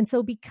 And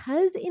so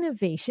because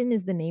innovation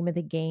is the name of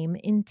the game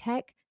in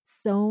tech,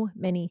 so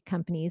many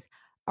companies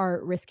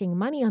are risking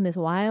money on this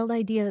wild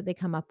idea that they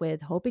come up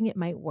with, hoping it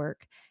might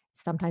work.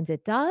 Sometimes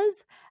it does,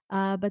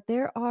 but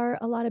there are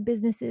a lot of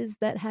businesses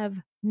that have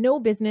no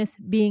business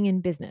being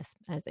in business,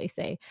 as they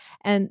say.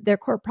 And their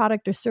core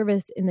product or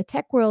service in the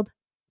tech world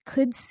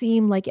could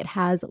seem like it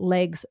has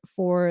legs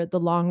for the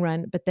long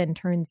run, but then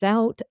turns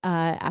out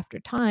after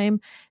time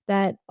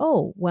that,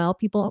 oh, well,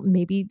 people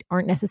maybe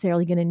aren't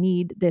necessarily going to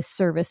need this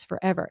service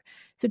forever.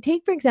 So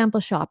take, for example,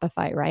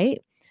 Shopify,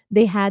 right?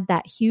 They had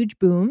that huge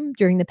boom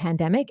during the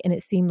pandemic, and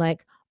it seemed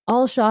like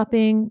all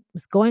shopping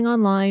was going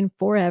online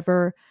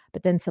forever,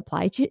 but then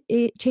supply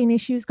chain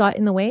issues got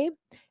in the way.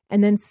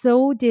 And then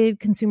so did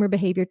consumer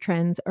behavior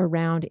trends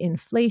around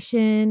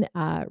inflation,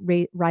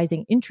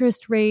 rising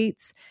interest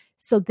rates.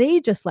 So they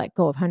just let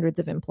go of hundreds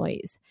of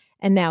employees.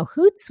 And now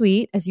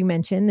Hootsuite, as you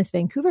mentioned, this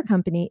Vancouver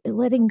company, is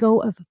letting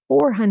go of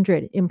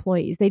 400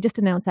 employees. They just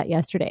announced that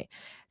yesterday.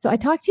 So I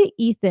talked to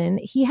Ethan.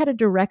 He had a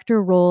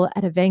director role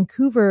at a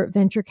Vancouver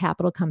venture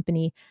capital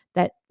company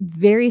that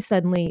very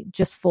suddenly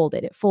just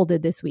folded. It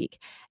folded this week.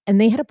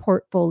 And they had a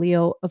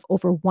portfolio of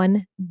over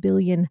 $1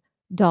 billion.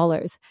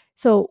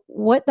 So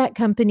what that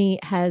company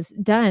has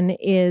done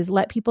is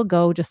let people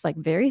go just like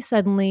very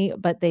suddenly,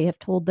 but they have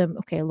told them,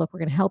 okay, look, we're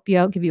going to help you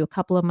out, give you a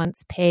couple of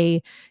months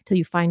pay till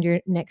you find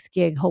your next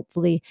gig,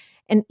 hopefully.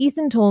 And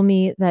Ethan told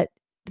me that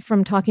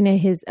from talking to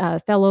his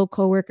fellow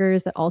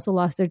coworkers that also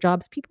lost their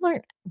jobs, people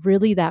aren't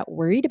really that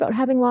worried about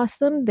having lost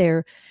them.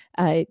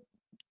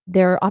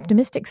 They're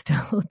optimistic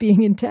still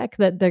being in tech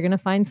that they're going to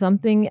find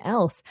something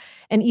else.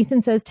 And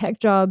Ethan says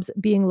tech jobs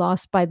being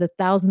lost by the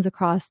thousands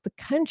across the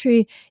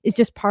country is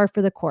just par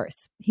for the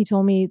course. He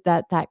told me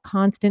that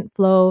constant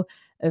flow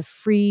of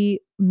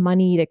free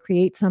money to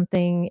create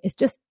something is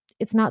just,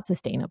 it's not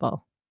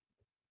sustainable.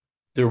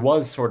 There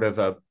was sort of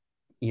a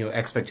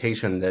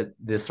expectation that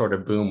this sort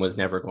of boom was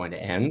never going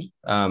to end.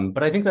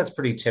 But I think that's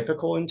pretty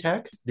typical in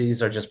tech.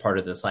 These are just part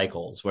of the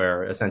cycles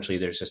where essentially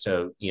there's just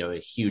a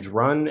huge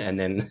run, and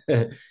then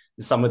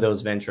some of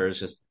those ventures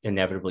just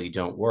inevitably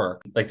don't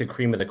work. Like the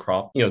cream of the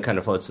crop, kind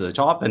of floats to the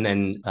top, and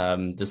then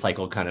the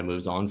cycle kind of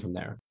moves on from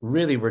there.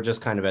 Really, we're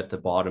just kind of at the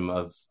bottom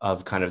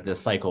of kind of this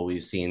cycle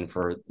we've seen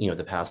for,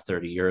 the past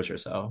 30 years or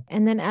so.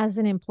 And then as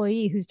an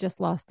employee who's just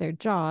lost their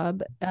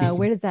job,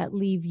 where does that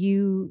leave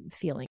you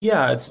feeling?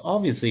 Yeah, it's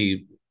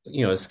obviously,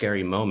 a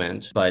scary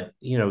moment, but,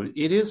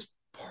 it is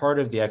part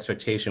of the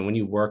expectation when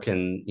you work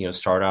in,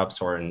 startups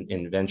or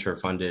in venture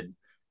funded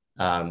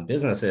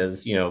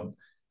businesses,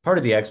 part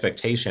of the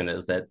expectation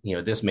is that,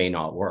 this may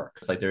not work.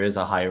 It's like there is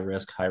a high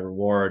risk, high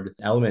reward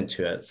element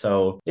to it.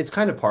 So it's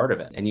kind of part of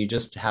it. And you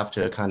just have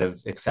to kind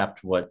of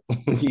accept what,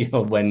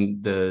 when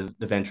the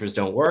ventures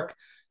don't work,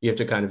 you have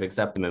to kind of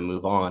accept them and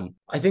move on.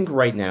 I think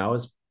right now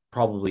is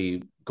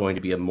probably going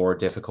to be a more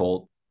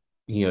difficult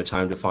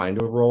time to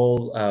find a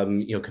role,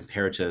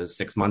 compared to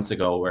 6 months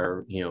ago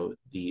where,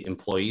 the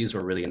employees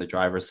were really in the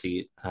driver's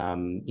seat.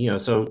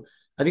 So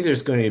I think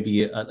there's going to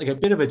be a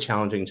bit of a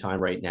challenging time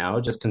right now,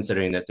 just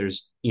considering that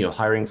there's,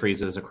 hiring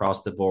freezes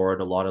across the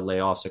board, a lot of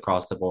layoffs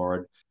across the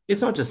board.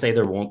 It's not to say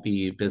there won't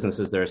be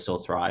businesses that are still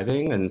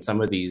thriving and some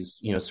of these,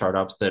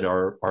 startups that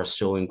are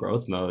still in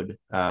growth mode.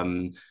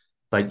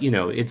 But,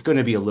 it's going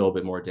to be a little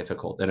bit more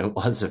difficult than it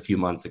was a few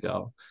months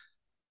ago.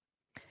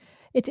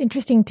 It's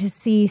interesting to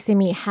see,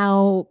 Simi,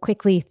 how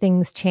quickly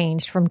things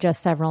changed from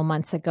just several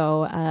months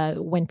ago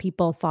when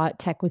people thought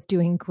tech was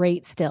doing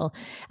great still.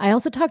 I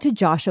also talked to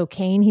Josh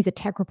O'Kane. He's a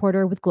tech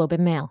reporter with Globe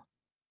and Mail.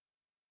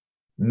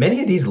 Many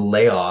of these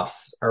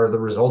layoffs are the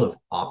result of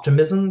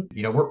optimism.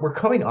 We're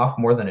coming off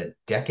more than a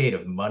decade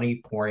of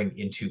money pouring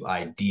into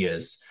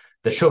ideas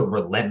that showed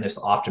relentless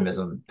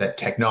optimism that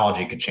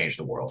technology could change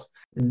the world.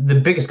 The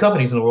biggest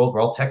companies in the world were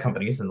all tech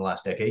companies in the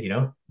last decade,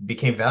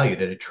 became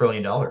valued at $1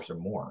 trillion or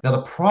more. Now,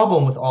 the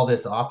problem with all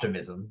this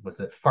optimism was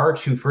that far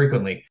too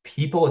frequently,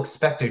 people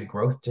expected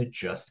growth to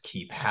just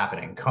keep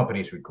happening.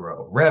 Companies would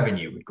grow,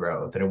 revenue would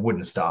grow, that it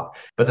wouldn't stop.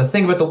 But the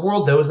thing about the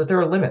world, though, is that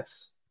there are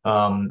limits.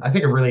 I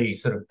think a really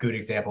sort of good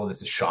example of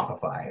this is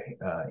Shopify.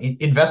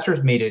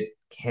 Investors made it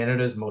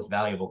Canada's most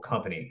valuable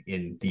company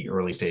in the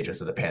early stages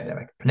of the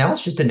pandemic. Now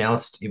it's just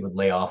announced it would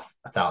lay off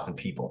 1,000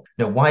 people.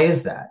 Now, why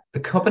is that? The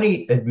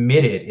company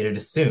admitted it had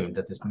assumed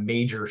that this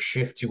major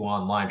shift to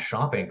online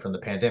shopping from the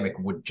pandemic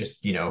would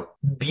just,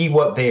 be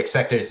what they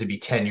expected it to be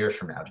 10 years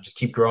from now, to just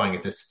keep growing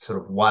at this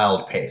sort of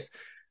wild pace.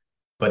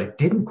 But it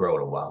didn't grow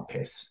at a wild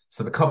pace.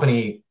 So the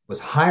company was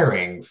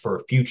hiring for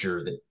a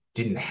future that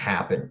didn't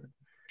happen.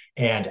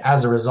 And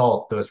as a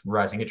result, those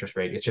rising interest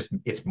rates,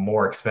 it's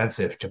more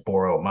expensive to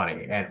borrow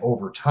money. And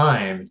over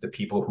time, the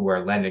people who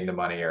are lending the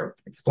money are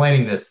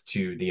explaining this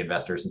to the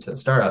investors and to the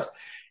startups.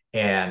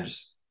 And,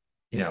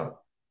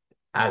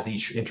 as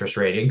each interest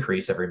rate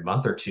increase every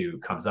month or two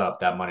comes up,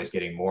 that money's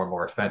getting more and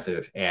more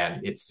expensive.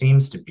 And it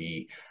seems to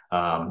be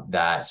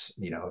that,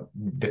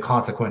 the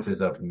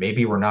consequences of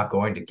maybe we're not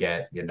going to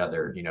get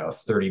another,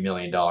 $30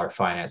 million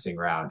financing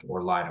round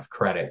or line of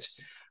credit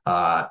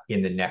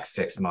in the next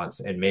 6 months.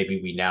 And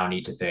maybe we now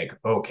need to think,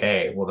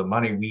 okay, well, the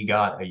money we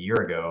got a year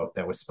ago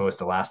that was supposed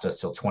to last us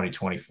till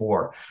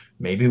 2024,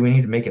 maybe we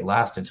need to make it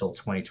last until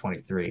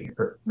 2023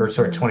 or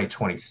sorry,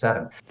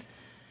 2027.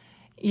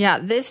 Yeah,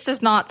 this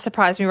does not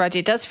surprise me, Raji.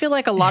 It does feel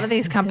like a lot of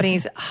these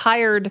companies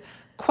hired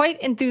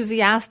quite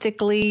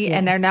enthusiastically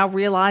and are now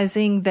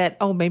realizing that,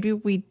 oh, maybe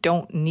we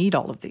don't need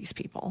all of these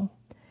people.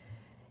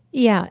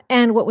 Yeah.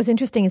 And what was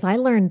interesting is I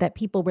learned that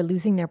people were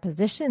losing their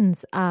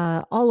positions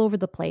all over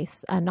the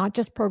place, not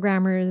just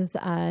programmers,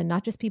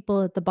 not just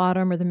people at the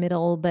bottom or the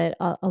middle, but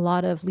a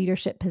lot of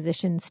leadership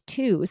positions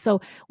too.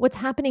 So what's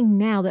happening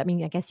now, I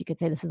mean, I guess you could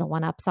say this is the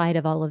one upside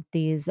of all of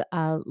these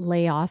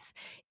layoffs,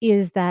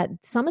 is that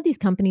some of these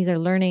companies are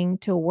learning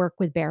to work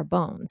with bare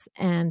bones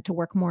and to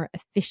work more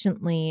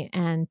efficiently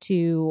and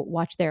to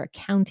watch their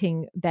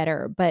accounting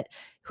better. But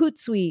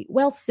Hootsuite,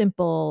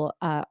 Wealthsimple,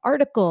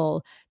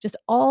 Article, just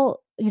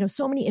all,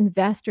 so many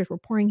investors were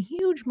pouring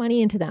huge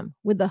money into them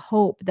with the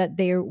hope that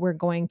they were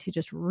going to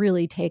just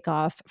really take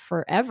off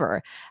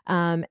forever.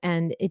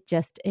 And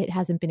it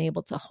hasn't been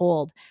able to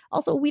hold.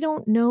 Also, we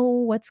don't know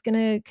what's going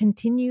to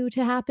continue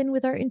to happen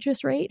with our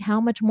interest rate,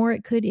 how much more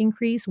it could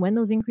increase, when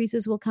those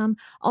increases will come.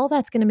 All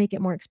that's going to make it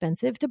more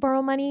expensive to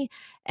borrow money.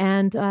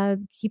 And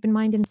keep in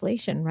mind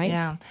inflation, right?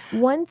 Yeah.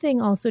 One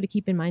thing also to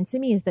keep in mind,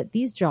 Simi, is that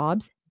these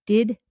jobs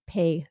did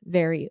pay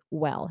very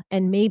well,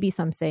 and maybe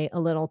some say a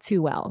little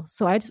too well.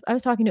 So I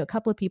was talking to a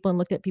couple of people and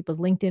looked at people's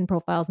LinkedIn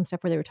profiles and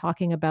stuff where they were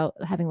talking about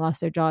having lost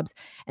their jobs,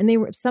 and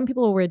some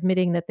people were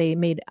admitting that they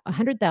made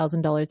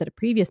 $100,000 at a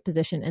previous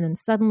position, and then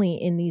suddenly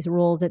in these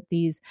roles at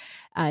these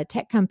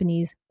tech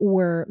companies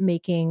were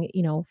making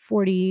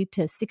 40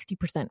 to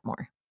 60%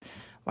 more.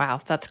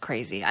 Wow, that's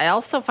crazy. I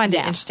also find it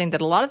interesting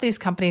that a lot of these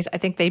companies, I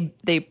think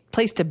they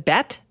placed a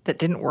bet that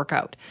didn't work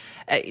out.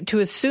 To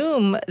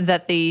assume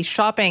that the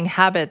shopping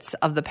habits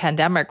of the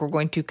pandemic were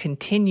going to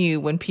continue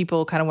when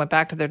people kind of went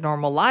back to their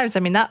normal lives, I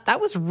mean, that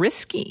was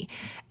risky.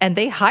 And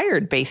they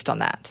hired based on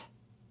that.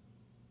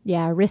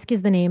 Yeah, risk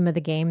is the name of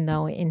the game,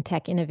 though, in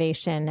tech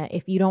innovation.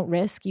 If you don't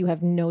risk, you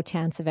have no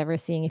chance of ever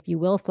seeing if you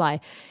will fly.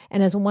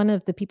 And as one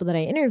of the people that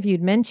I interviewed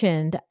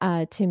mentioned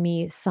to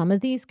me, some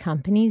of these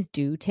companies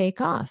do take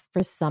off.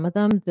 For some of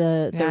them,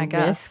 the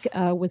risk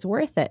was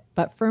worth it.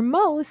 But for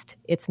most,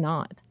 it's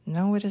not.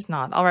 No, it is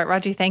not. All right,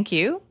 Raji, thank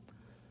you.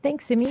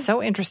 Thanks, Simi.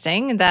 So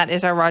interesting. That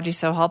is our Raji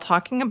Sohal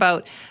talking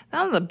about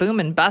the boom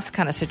and bust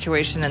kind of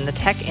situation in the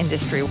tech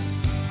industry.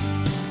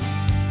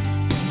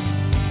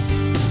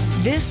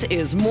 This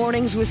is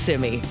Mornings with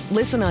Simi.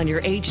 Listen on your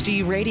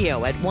HD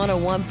radio at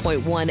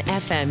 101.1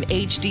 FM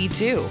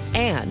HD2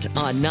 and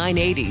on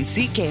 980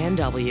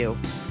 CKNW.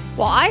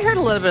 Well, I heard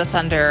a little bit of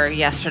thunder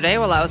yesterday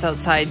while I was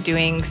outside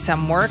doing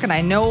some work, and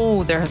I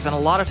know there has been a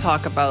lot of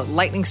talk about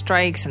lightning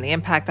strikes and the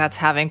impact that's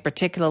having,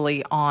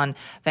 particularly on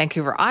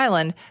Vancouver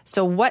Island.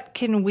 So what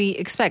can we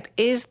expect?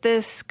 Is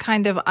this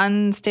kind of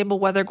unstable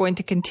weather going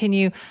to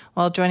continue?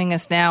 Well, joining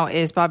us now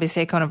is Bobby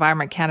Seacon,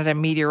 Environment Canada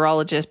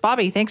meteorologist.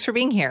 Bobby, thanks for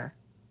being here.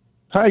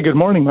 Hi, good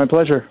morning. My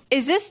pleasure.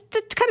 Is this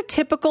the kind of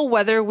typical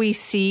weather we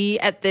see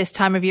at this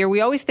time of year? We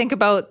always think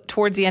about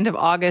towards the end of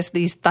August,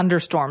 these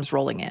thunderstorms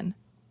rolling in.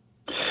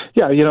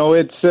 Yeah,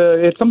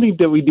 it's something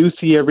that we do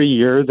see every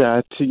year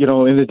that,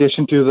 in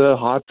addition to the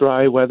hot,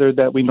 dry weather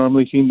that we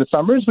normally see in the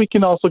summers, we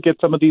can also get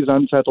some of these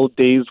unsettled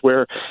days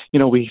where,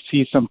 we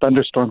see some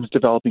thunderstorms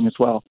developing as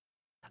well.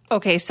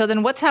 Okay, so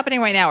then what's happening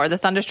right now? Are the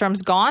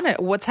thunderstorms gone?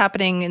 What's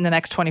happening in the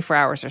next 24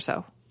 hours or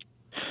so?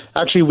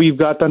 Actually, we've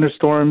got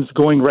thunderstorms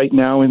going right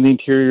now in the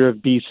interior of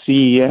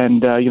BC,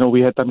 and, we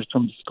had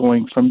thunderstorms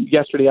going from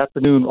yesterday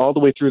afternoon all the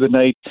way through the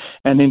night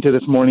and into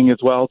this morning as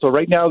well. So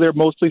right now they're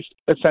mostly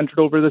centered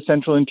over the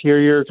central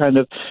interior, kind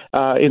of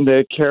in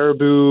the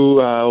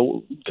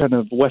Caribou, kind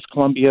of West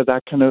Columbia,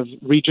 that kind of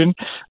region.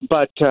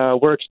 But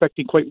we're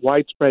expecting quite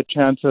widespread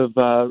chance of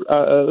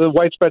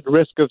widespread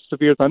risk of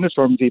severe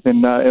thunderstorms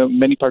even in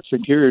many parts of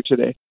the interior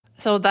today.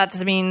 So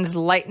that means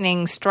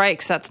lightning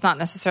strikes. That's not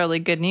necessarily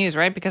good news,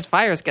 right? Because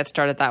fires get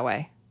started that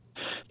way.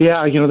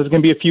 Yeah, there's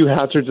going to be a few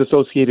hazards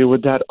associated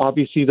with that.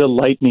 Obviously, the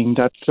lightning,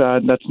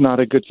 that's not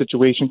a good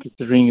situation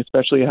considering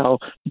especially how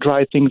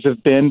dry things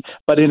have been.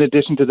 But in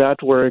addition to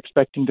that, we're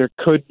expecting there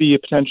could be a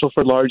potential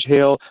for large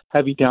hail,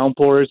 heavy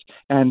downpours,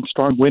 and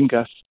strong wind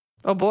gusts.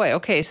 Oh, boy.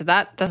 Okay, so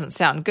that doesn't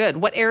sound good.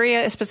 What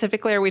area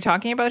specifically are we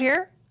talking about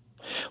here?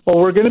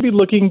 Well, we're going to be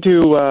looking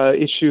to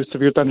issue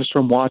severe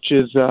thunderstorm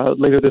watches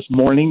later this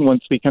morning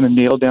once we kind of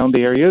nail down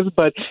the areas.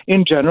 But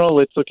in general,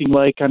 it's looking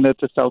like kind of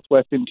the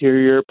southwest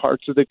interior,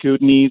 parts of the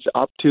Kootenays,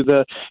 up to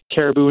the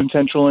Caribou and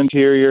central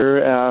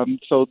interior.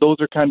 So those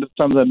are kind of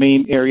some of the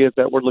main areas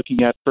that we're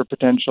looking at for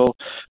potential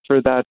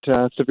for that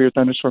severe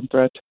thunderstorm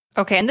threat.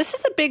 Okay, and this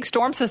is a big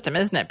storm system,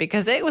 isn't it?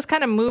 Because it was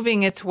kind of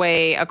moving its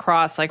way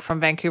across, like from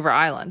Vancouver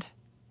Island.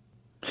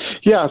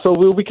 Yeah, so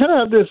we kind of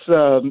have this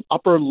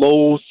upper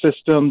low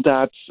system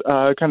that's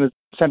kind of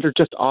centered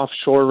just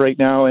offshore right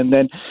now, and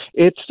then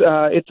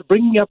it's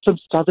bringing up some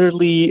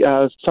southerly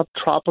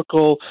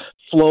subtropical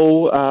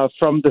flow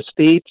from the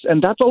States,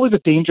 and that's always a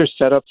dangerous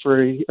setup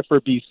for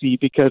BC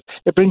because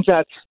it brings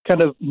that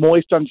kind of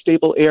moist,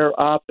 unstable air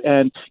up,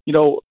 and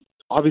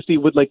obviously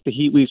with like the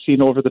heat we've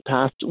seen over the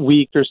past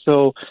week or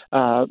so,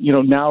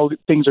 now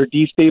things are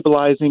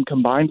destabilizing.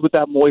 Combined with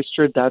that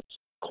moisture, that's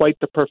quite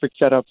the perfect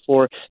setup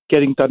for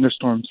getting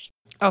thunderstorms.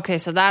 Okay,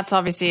 so that's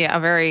obviously a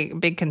very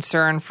big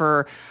concern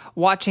for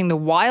watching the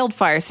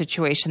wildfire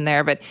situation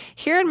there. But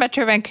here in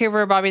Metro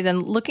Vancouver, Bobby, then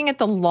looking at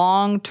the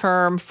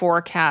long-term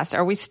forecast,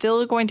 are we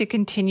still going to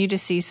continue to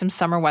see some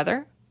summer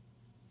weather?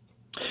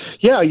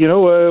 Yeah,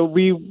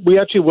 we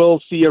actually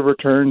will see a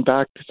return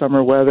back to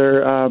summer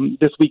weather.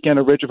 This weekend,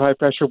 a ridge of high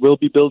pressure will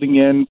be building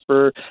in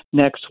for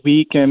next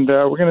week, and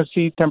we're going to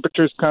see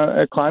temperatures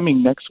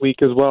climbing next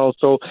week as well.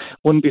 So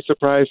wouldn't be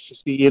surprised to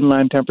see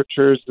inland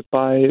temperatures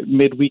by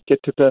midweek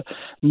get to the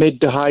mid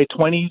to high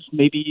 20s,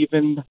 maybe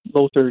even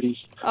low 30s.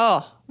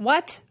 Oh,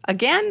 what?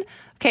 Again?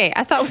 Okay,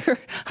 I thought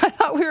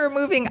we were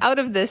moving out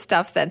of this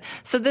stuff then.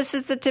 So this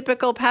is the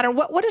typical pattern.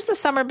 What has the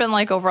summer been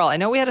like overall? I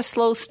know we had a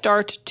slow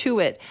start to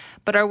it,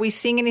 but are we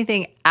seeing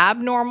anything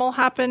abnormal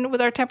happen with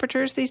our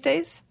temperatures these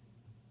days?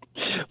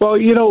 Well,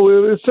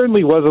 it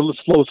certainly was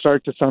a slow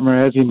start to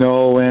summer, as you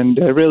know, and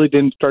it really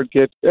didn't start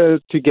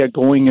to get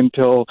going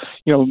until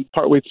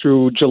partway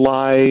through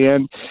July,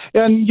 and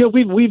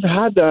we've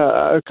had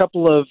a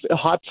couple of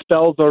hot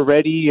spells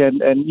already,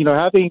 and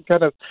having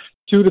kind of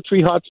 2 to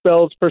 3 hot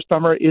spells per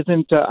summer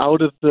isn't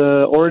out of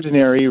the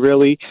ordinary,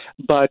 really.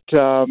 But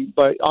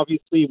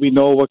obviously, we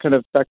know what kind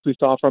of effects we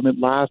saw from it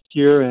last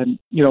year, and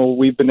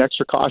we've been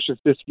extra cautious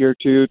this year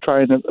to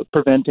try and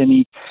prevent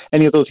any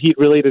of those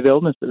heat-related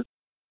illnesses.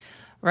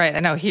 Right, I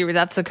know.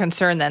 That's the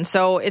concern then.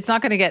 So it's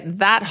not going to get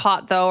that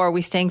hot, though. Are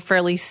we staying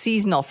fairly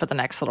seasonal for the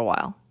next little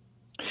while?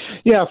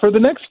 Yeah, for the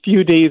next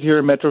few days here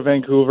in Metro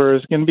Vancouver,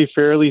 it's going to be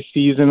fairly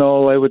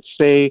seasonal, I would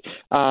say.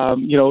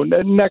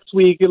 Next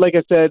week, like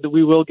I said,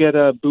 we will get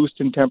a boost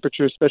in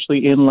temperature,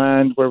 especially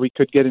inland, where we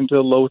could get into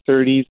the low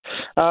 30s.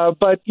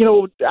 But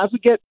as we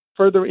get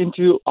further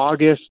into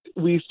August,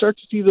 we start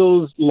to see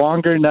those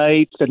longer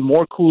nights and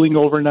more cooling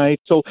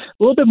overnight. So a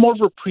little bit more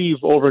reprieve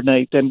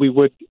overnight than we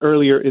would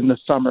earlier in the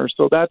summer.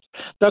 So that's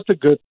a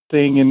good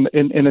thing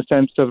in a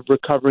sense of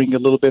recovering a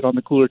little bit on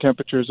the cooler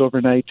temperatures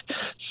overnight.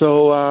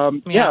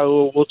 So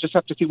we'll just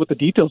have to see what the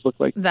details look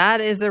like. That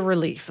is a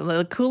relief.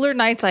 The cooler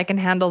nights, I can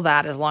handle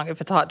that as long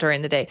as it's hot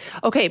during the day.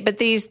 Okay, but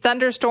these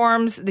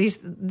thunderstorms,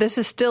 this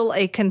is still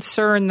a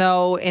concern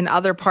though in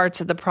other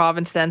parts of the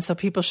province then, so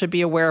people should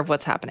be aware of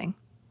what's happening.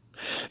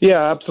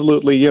 Yeah,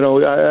 absolutely.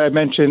 I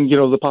mentioned,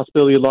 the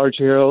possibility of large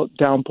hail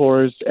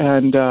downpours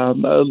and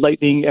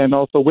lightning and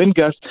also wind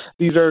gusts.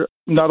 These are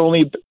not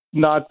only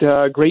not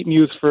great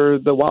news for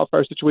the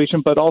wildfire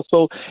situation, but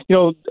also,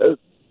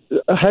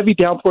 heavy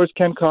downpours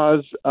can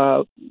cause,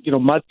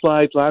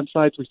 mudslides,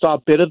 landslides. We saw a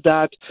bit of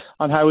that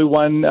on Highway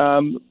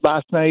 1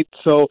 last night.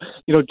 So,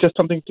 just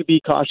something to be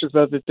cautious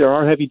of. If there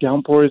are heavy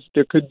downpours,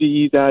 there could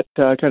be that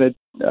kind of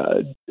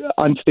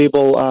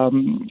unstable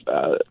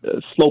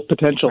slope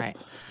potential. Right.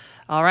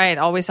 All right.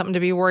 Always something to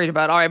be worried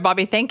about. All right,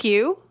 Bobby, thank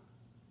you.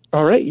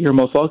 All right. You're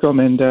most welcome,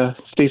 and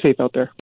stay safe out there.